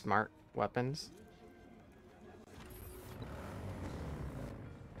use smart weapons.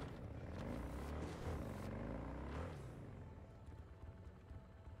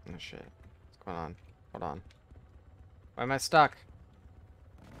 Oh shit. What's going on? Hold on. Why am I stuck?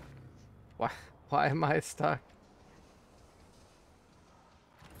 Why am I stuck?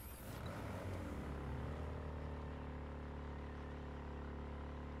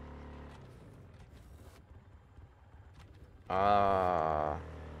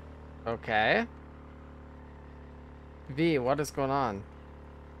 Okay. V, what is going on?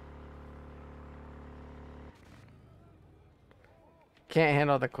 Can't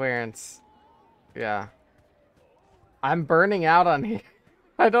handle the clearance. Yeah. I'm burning out on here.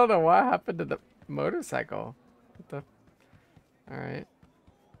 I don't know what happened to the motorcycle. What the... Alright.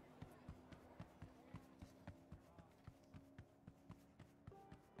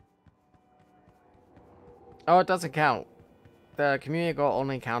 Oh, it doesn't count. The community goal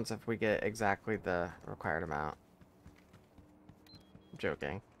only counts if we get exactly the required amount. I'm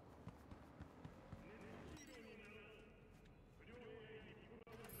joking.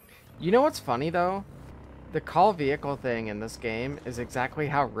 You know what's funny though? The call vehicle thing in this game is exactly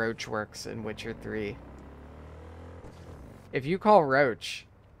how Roach works in Witcher 3. If you call Roach,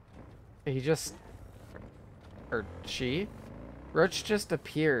 he just... Or she? Roach just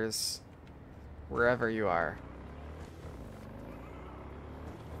appears wherever you are.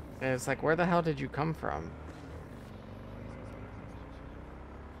 And it's like, where the hell did you come from?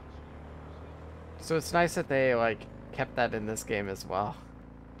 So it's nice that they, like, kept that in this game as well.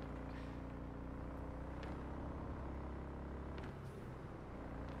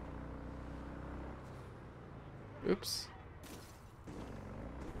 Oops.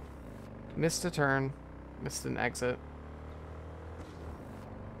 Missed a turn. Missed an exit.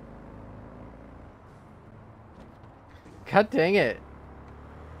 God dang it.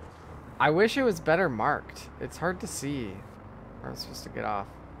 I wish it was better marked. It's hard to see where I'm supposed to get off.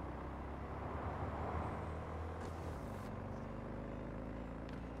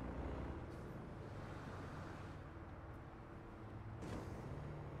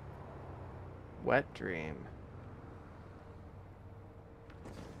 Wet dream.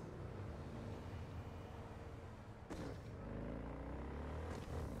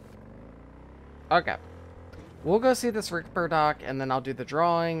 Okay. We'll go see this Ripper doc, and then I'll do the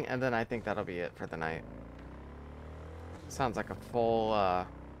drawing, and then I think that'll be it for the night. Sounds like a full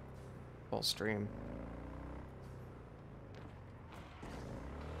stream.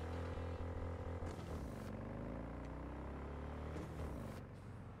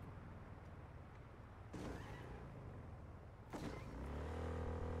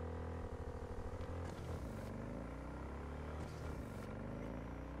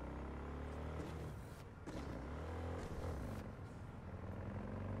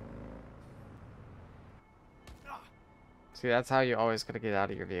 See, that's how you always gotta get out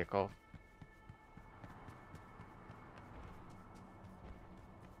of your vehicle.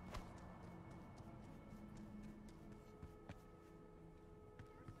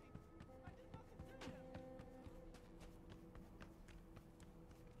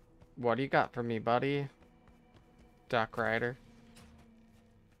 What do you got for me, buddy? Duck Rider.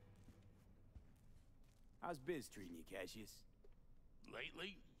 How's biz treating you, Cassius?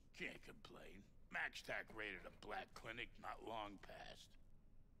 Lately, can't complain. MaxTac raided a black clinic not long past.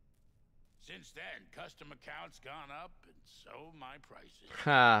 Since then, custom accounts gone up, and so my prices.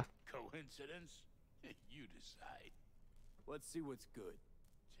 Ha. Coincidence? You decide. Let's see what's good.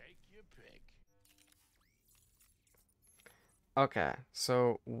 Take your pick. Okay,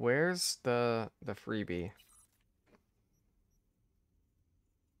 so where's the freebie?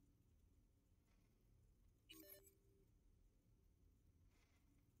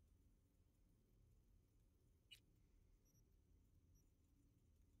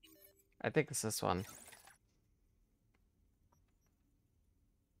 I think it's this one.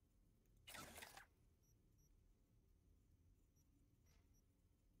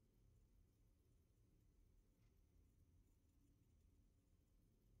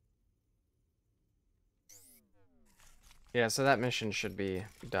 Yeah, so that mission should be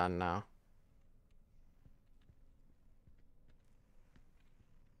done now.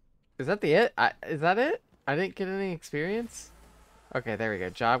 Is that is that it? I didn't get any experience? Okay, there we go.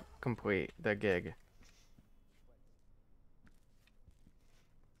 Job complete. The gig.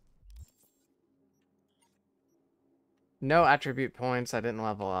 No attribute points. I didn't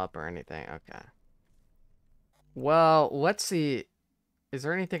level up or anything. Okay. Well, let's see. Is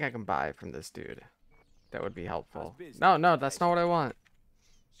there anything I can buy from this dude that would be helpful? No, no, that's not what I want.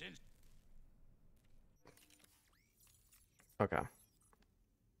 Okay.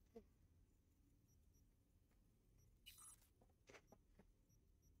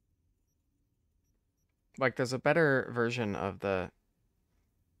 Like, there's a better version of the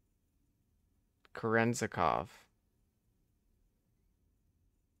Kerenzikov.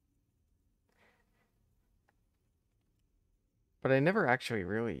 But I never actually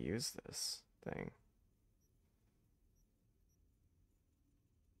really used this thing.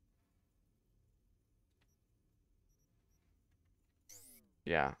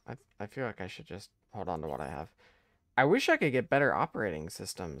 Yeah, I feel like I should just hold on to what I have. I wish I could get better operating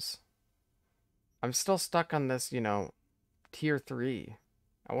systems. I'm still stuck on this, you know, tier 3.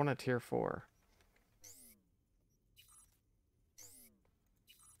 I want a tier 4.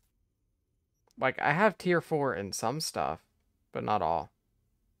 Like, I have tier 4 in some stuff, but not all.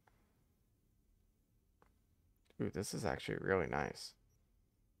 Ooh, this is actually really nice.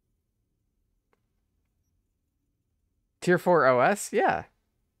 Tier 4 OS? Yeah,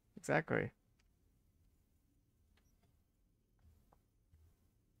 exactly.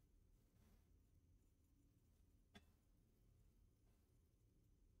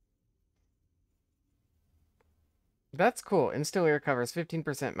 That's cool. Instantly recovers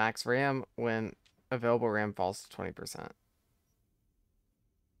 15% max RAM when available RAM falls to 20%.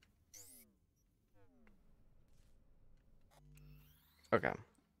 Okay.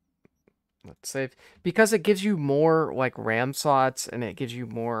 Let's save. Because it gives you more, like, RAM slots, and it gives you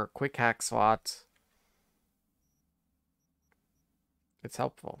more quick hack slots. It's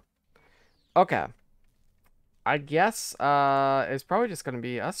helpful. Okay. I guess it's probably just going to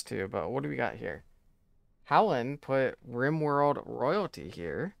be us two, but what do we got here? Howlin put RimWorld royalty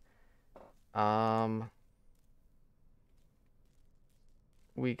here.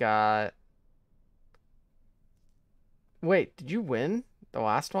 We got... Wait, did you win the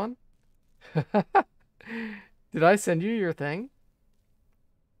last one? Did I send you your thing?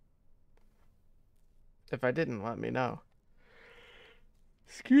 If I didn't, let me know.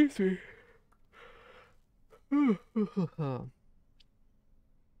 Excuse me.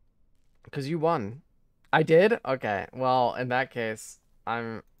 Because you won. I did? Okay. Well, in that case,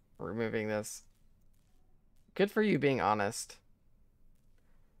 I'm removing this. Good for you being honest.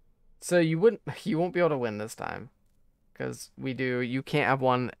 So you won't be able to win this time. Because you can't have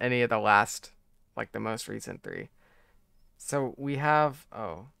won any of the last, like the most recent 3. So we have,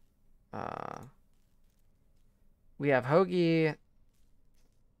 we have Hoagie.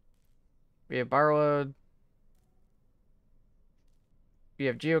 We have Barload. We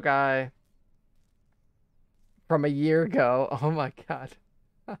have GeoGuy. From a year ago. Oh my god.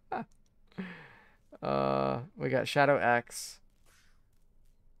 We got Shadow X.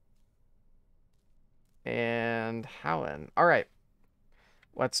 And Howlin. Alright.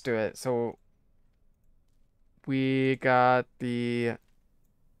 Let's do it. So we got the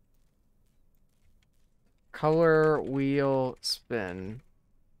color wheel spin.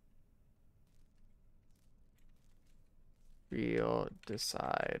 Wheel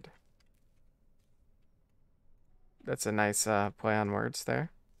decide. That's a nice play on words there.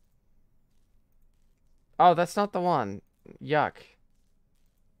 Oh, that's not the one. Yuck.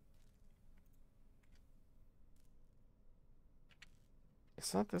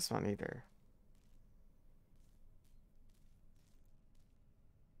 It's not this one either.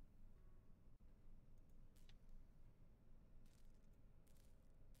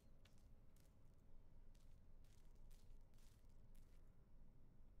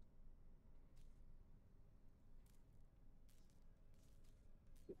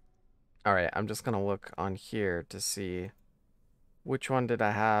 All right, I'm just going to look on here to see which one did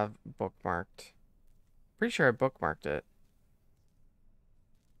I have bookmarked. Pretty sure I bookmarked it.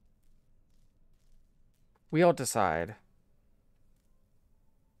 We'll decide.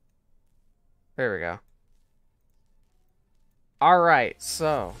 There we go. All right,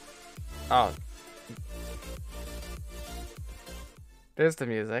 so. Oh. There's the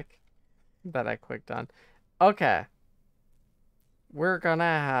music that I clicked on. Okay. We're gonna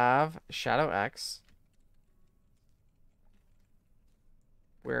have Shadow X.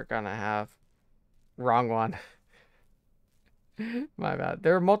 We're gonna have... Wrong one. My bad.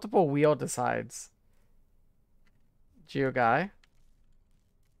 There are multiple wheel decides. GeoGuy.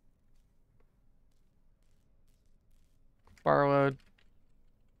 Barload.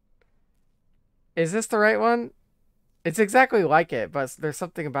 Is this the right one? It's exactly like it, but there's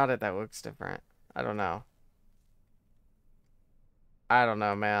something about it that looks different. I don't know. I don't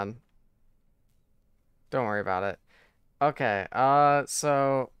know, man. Don't worry about it. Okay,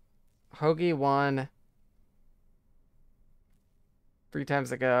 so Hoagie won 3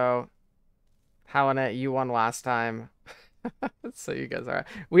 times ago. Howlin, you won last time. So you guys are...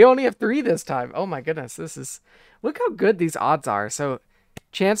 We only have 3 this time. Oh my goodness, this is... Look how good these odds are. So,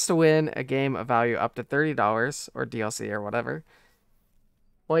 chance to win a game of value up to $30 or DLC or whatever.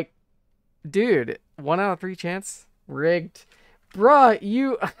 Like, dude, 1 out of 3 chance? Rigged. Bruh,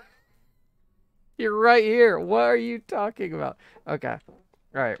 you... You're right here. What are you talking about? Okay.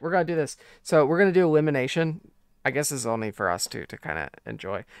 All right, we're going to do this. So we're going to do elimination. I guess this is only for us two to kind of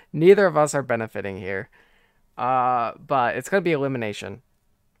enjoy. Neither of us are benefiting here. But it's going to be elimination.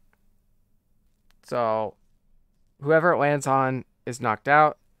 So whoever it lands on is knocked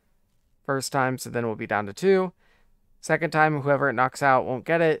out. First time, so then we'll be down to 2. Second time, whoever it knocks out won't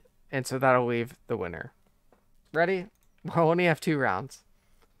get it. And so that'll leave the winner. Ready? We'll only have 2 rounds.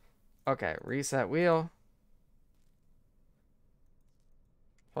 Okay, reset wheel.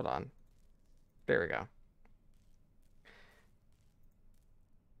 Hold on. There we go.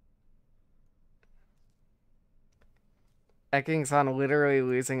 Eckingsan literally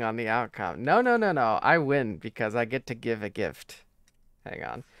losing on the outcome. No. I win because I get to give a gift. Hang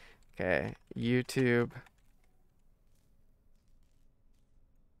on. Okay, YouTube.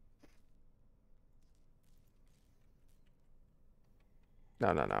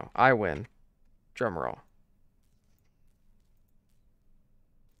 No. I win. Drum roll.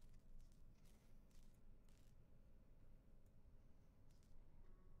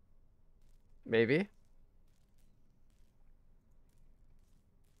 Maybe.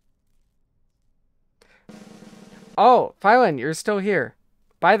 Oh, Phylon, you're still here.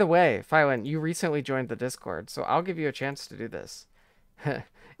 By the way, Phylon, you recently joined the Discord, so I'll give you a chance to do this.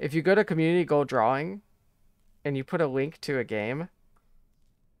 If you go to Community Goal Drawing and you put a link to a game,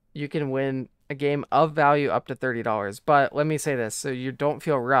 you can win a game of value up to $30. But let me say this, so you don't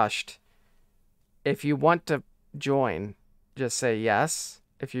feel rushed. If you want to join, just say yes.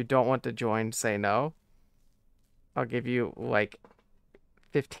 If you don't want to join, say no. I'll give you like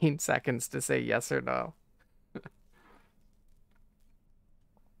 15 seconds to say yes or no.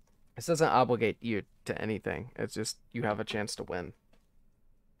 This doesn't obligate you to anything. It's just you have a chance to win.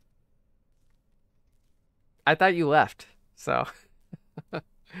 I thought you left, so.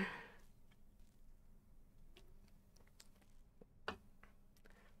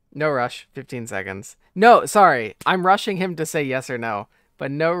 No rush. 15 seconds. No, sorry. I'm rushing him to say yes or no. But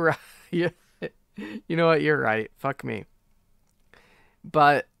no rush. You know what? You're right. Fuck me.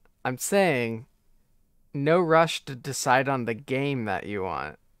 But I'm saying no rush to decide on the game that you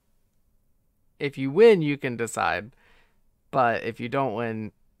want. If you win, you can decide. But if you don't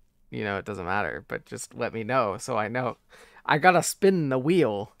win, you know, it doesn't matter. But just let me know so I know. I gotta spin the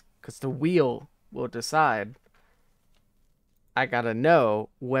wheel because the wheel will decide. I gotta know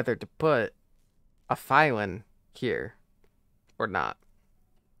whether to put a Phylon here or not.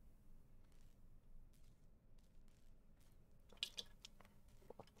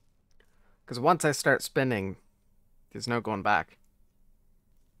 Because once I start spinning, there's no going back.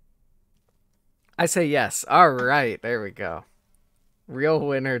 I say yes. All right, there we go.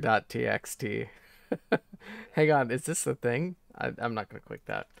 Realwinner.txt. Hang on, is this the thing? I'm not going to click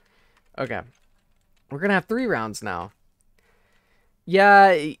that. Okay. We're going to have 3 rounds now.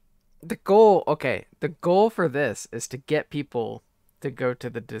 Yeah, the goal, okay, the goal for this is to get people to go to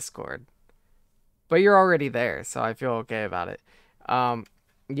the Discord. But you're already there, so I feel okay about it.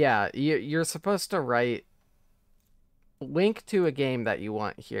 Yeah, you're supposed to write link to a game that you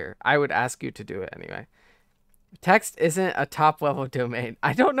want here. I would ask you to do it anyway. Text isn't a top level domain.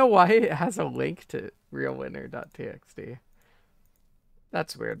 I don't know why it has a link to realwinner.txt.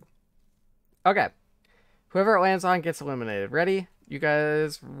 That's weird. Okay. Whoever it lands on gets eliminated. Ready? You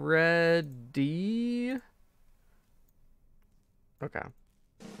guys ready? Okay.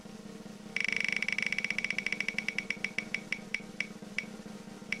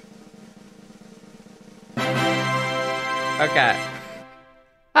 Okay.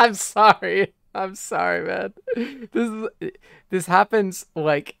 I'm sorry. I'm sorry, man. This happens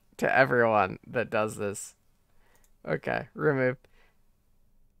like to everyone that does this. Okay, remove.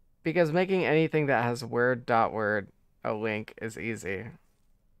 Because making anything that has word.word a link is easy.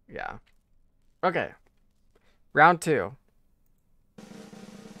 Yeah. Okay. Round 2.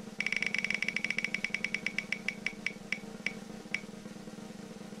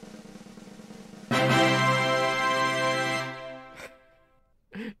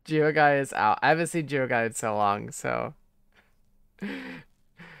 GeoGuy is out. I haven't seen GeoGuy in so long, so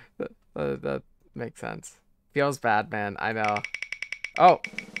that makes sense. Feels bad, man. I know. Oh.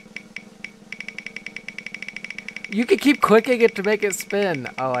 You can keep clicking it to make it spin.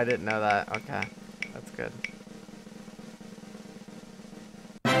 Oh, I didn't know that. Okay. That's good.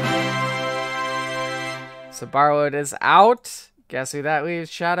 So Barload is out. Guess who that leaves?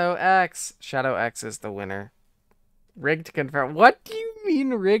 Shadow X. Shadow X is the winner. Rigged confirm. What do you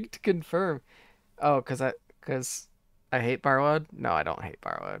mean rigged confirm? Oh, cause I hate Barload? No, I don't hate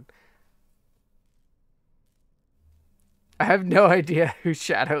Barload. I have no idea who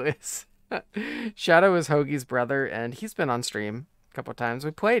Shadow is. Shadow is Hoagie's brother, and he's been on stream a couple times.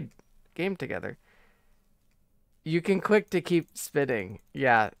 We played a game together. You can click to keep spinning.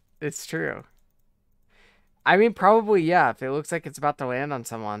 Yeah, it's true. I mean, probably, yeah, if it looks like it's about to land on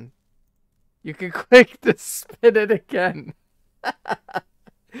someone. You can click to spin it again.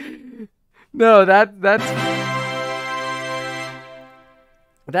 No,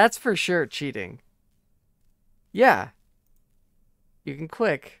 that's for sure cheating. Yeah. You can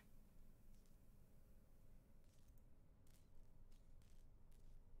click.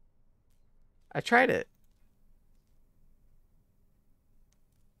 I tried it.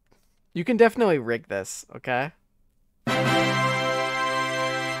 You can definitely rig this, okay?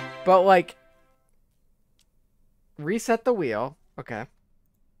 But, like, reset the wheel. Okay.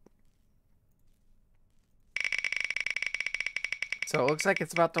 So it looks like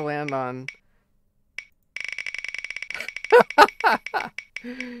it's about to land on...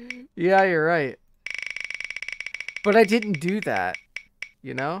 Yeah, you're right. But I didn't do that,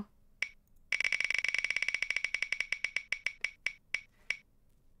 you know?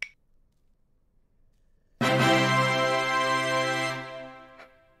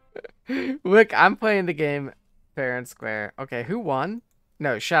 Look, I'm playing the game fair and square. Okay, who won?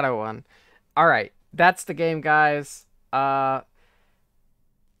 No, Shadow won. All right, that's the game, guys. I'll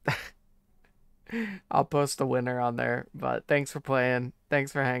post the winner on there, but thanks for playing.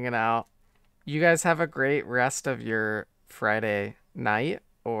 Thanks for hanging out. You guys have a great rest of your Friday night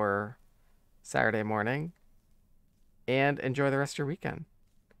or Saturday morning, and enjoy the rest of your weekend.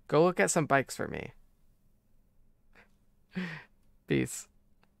 Go look at some bikes for me. Peace.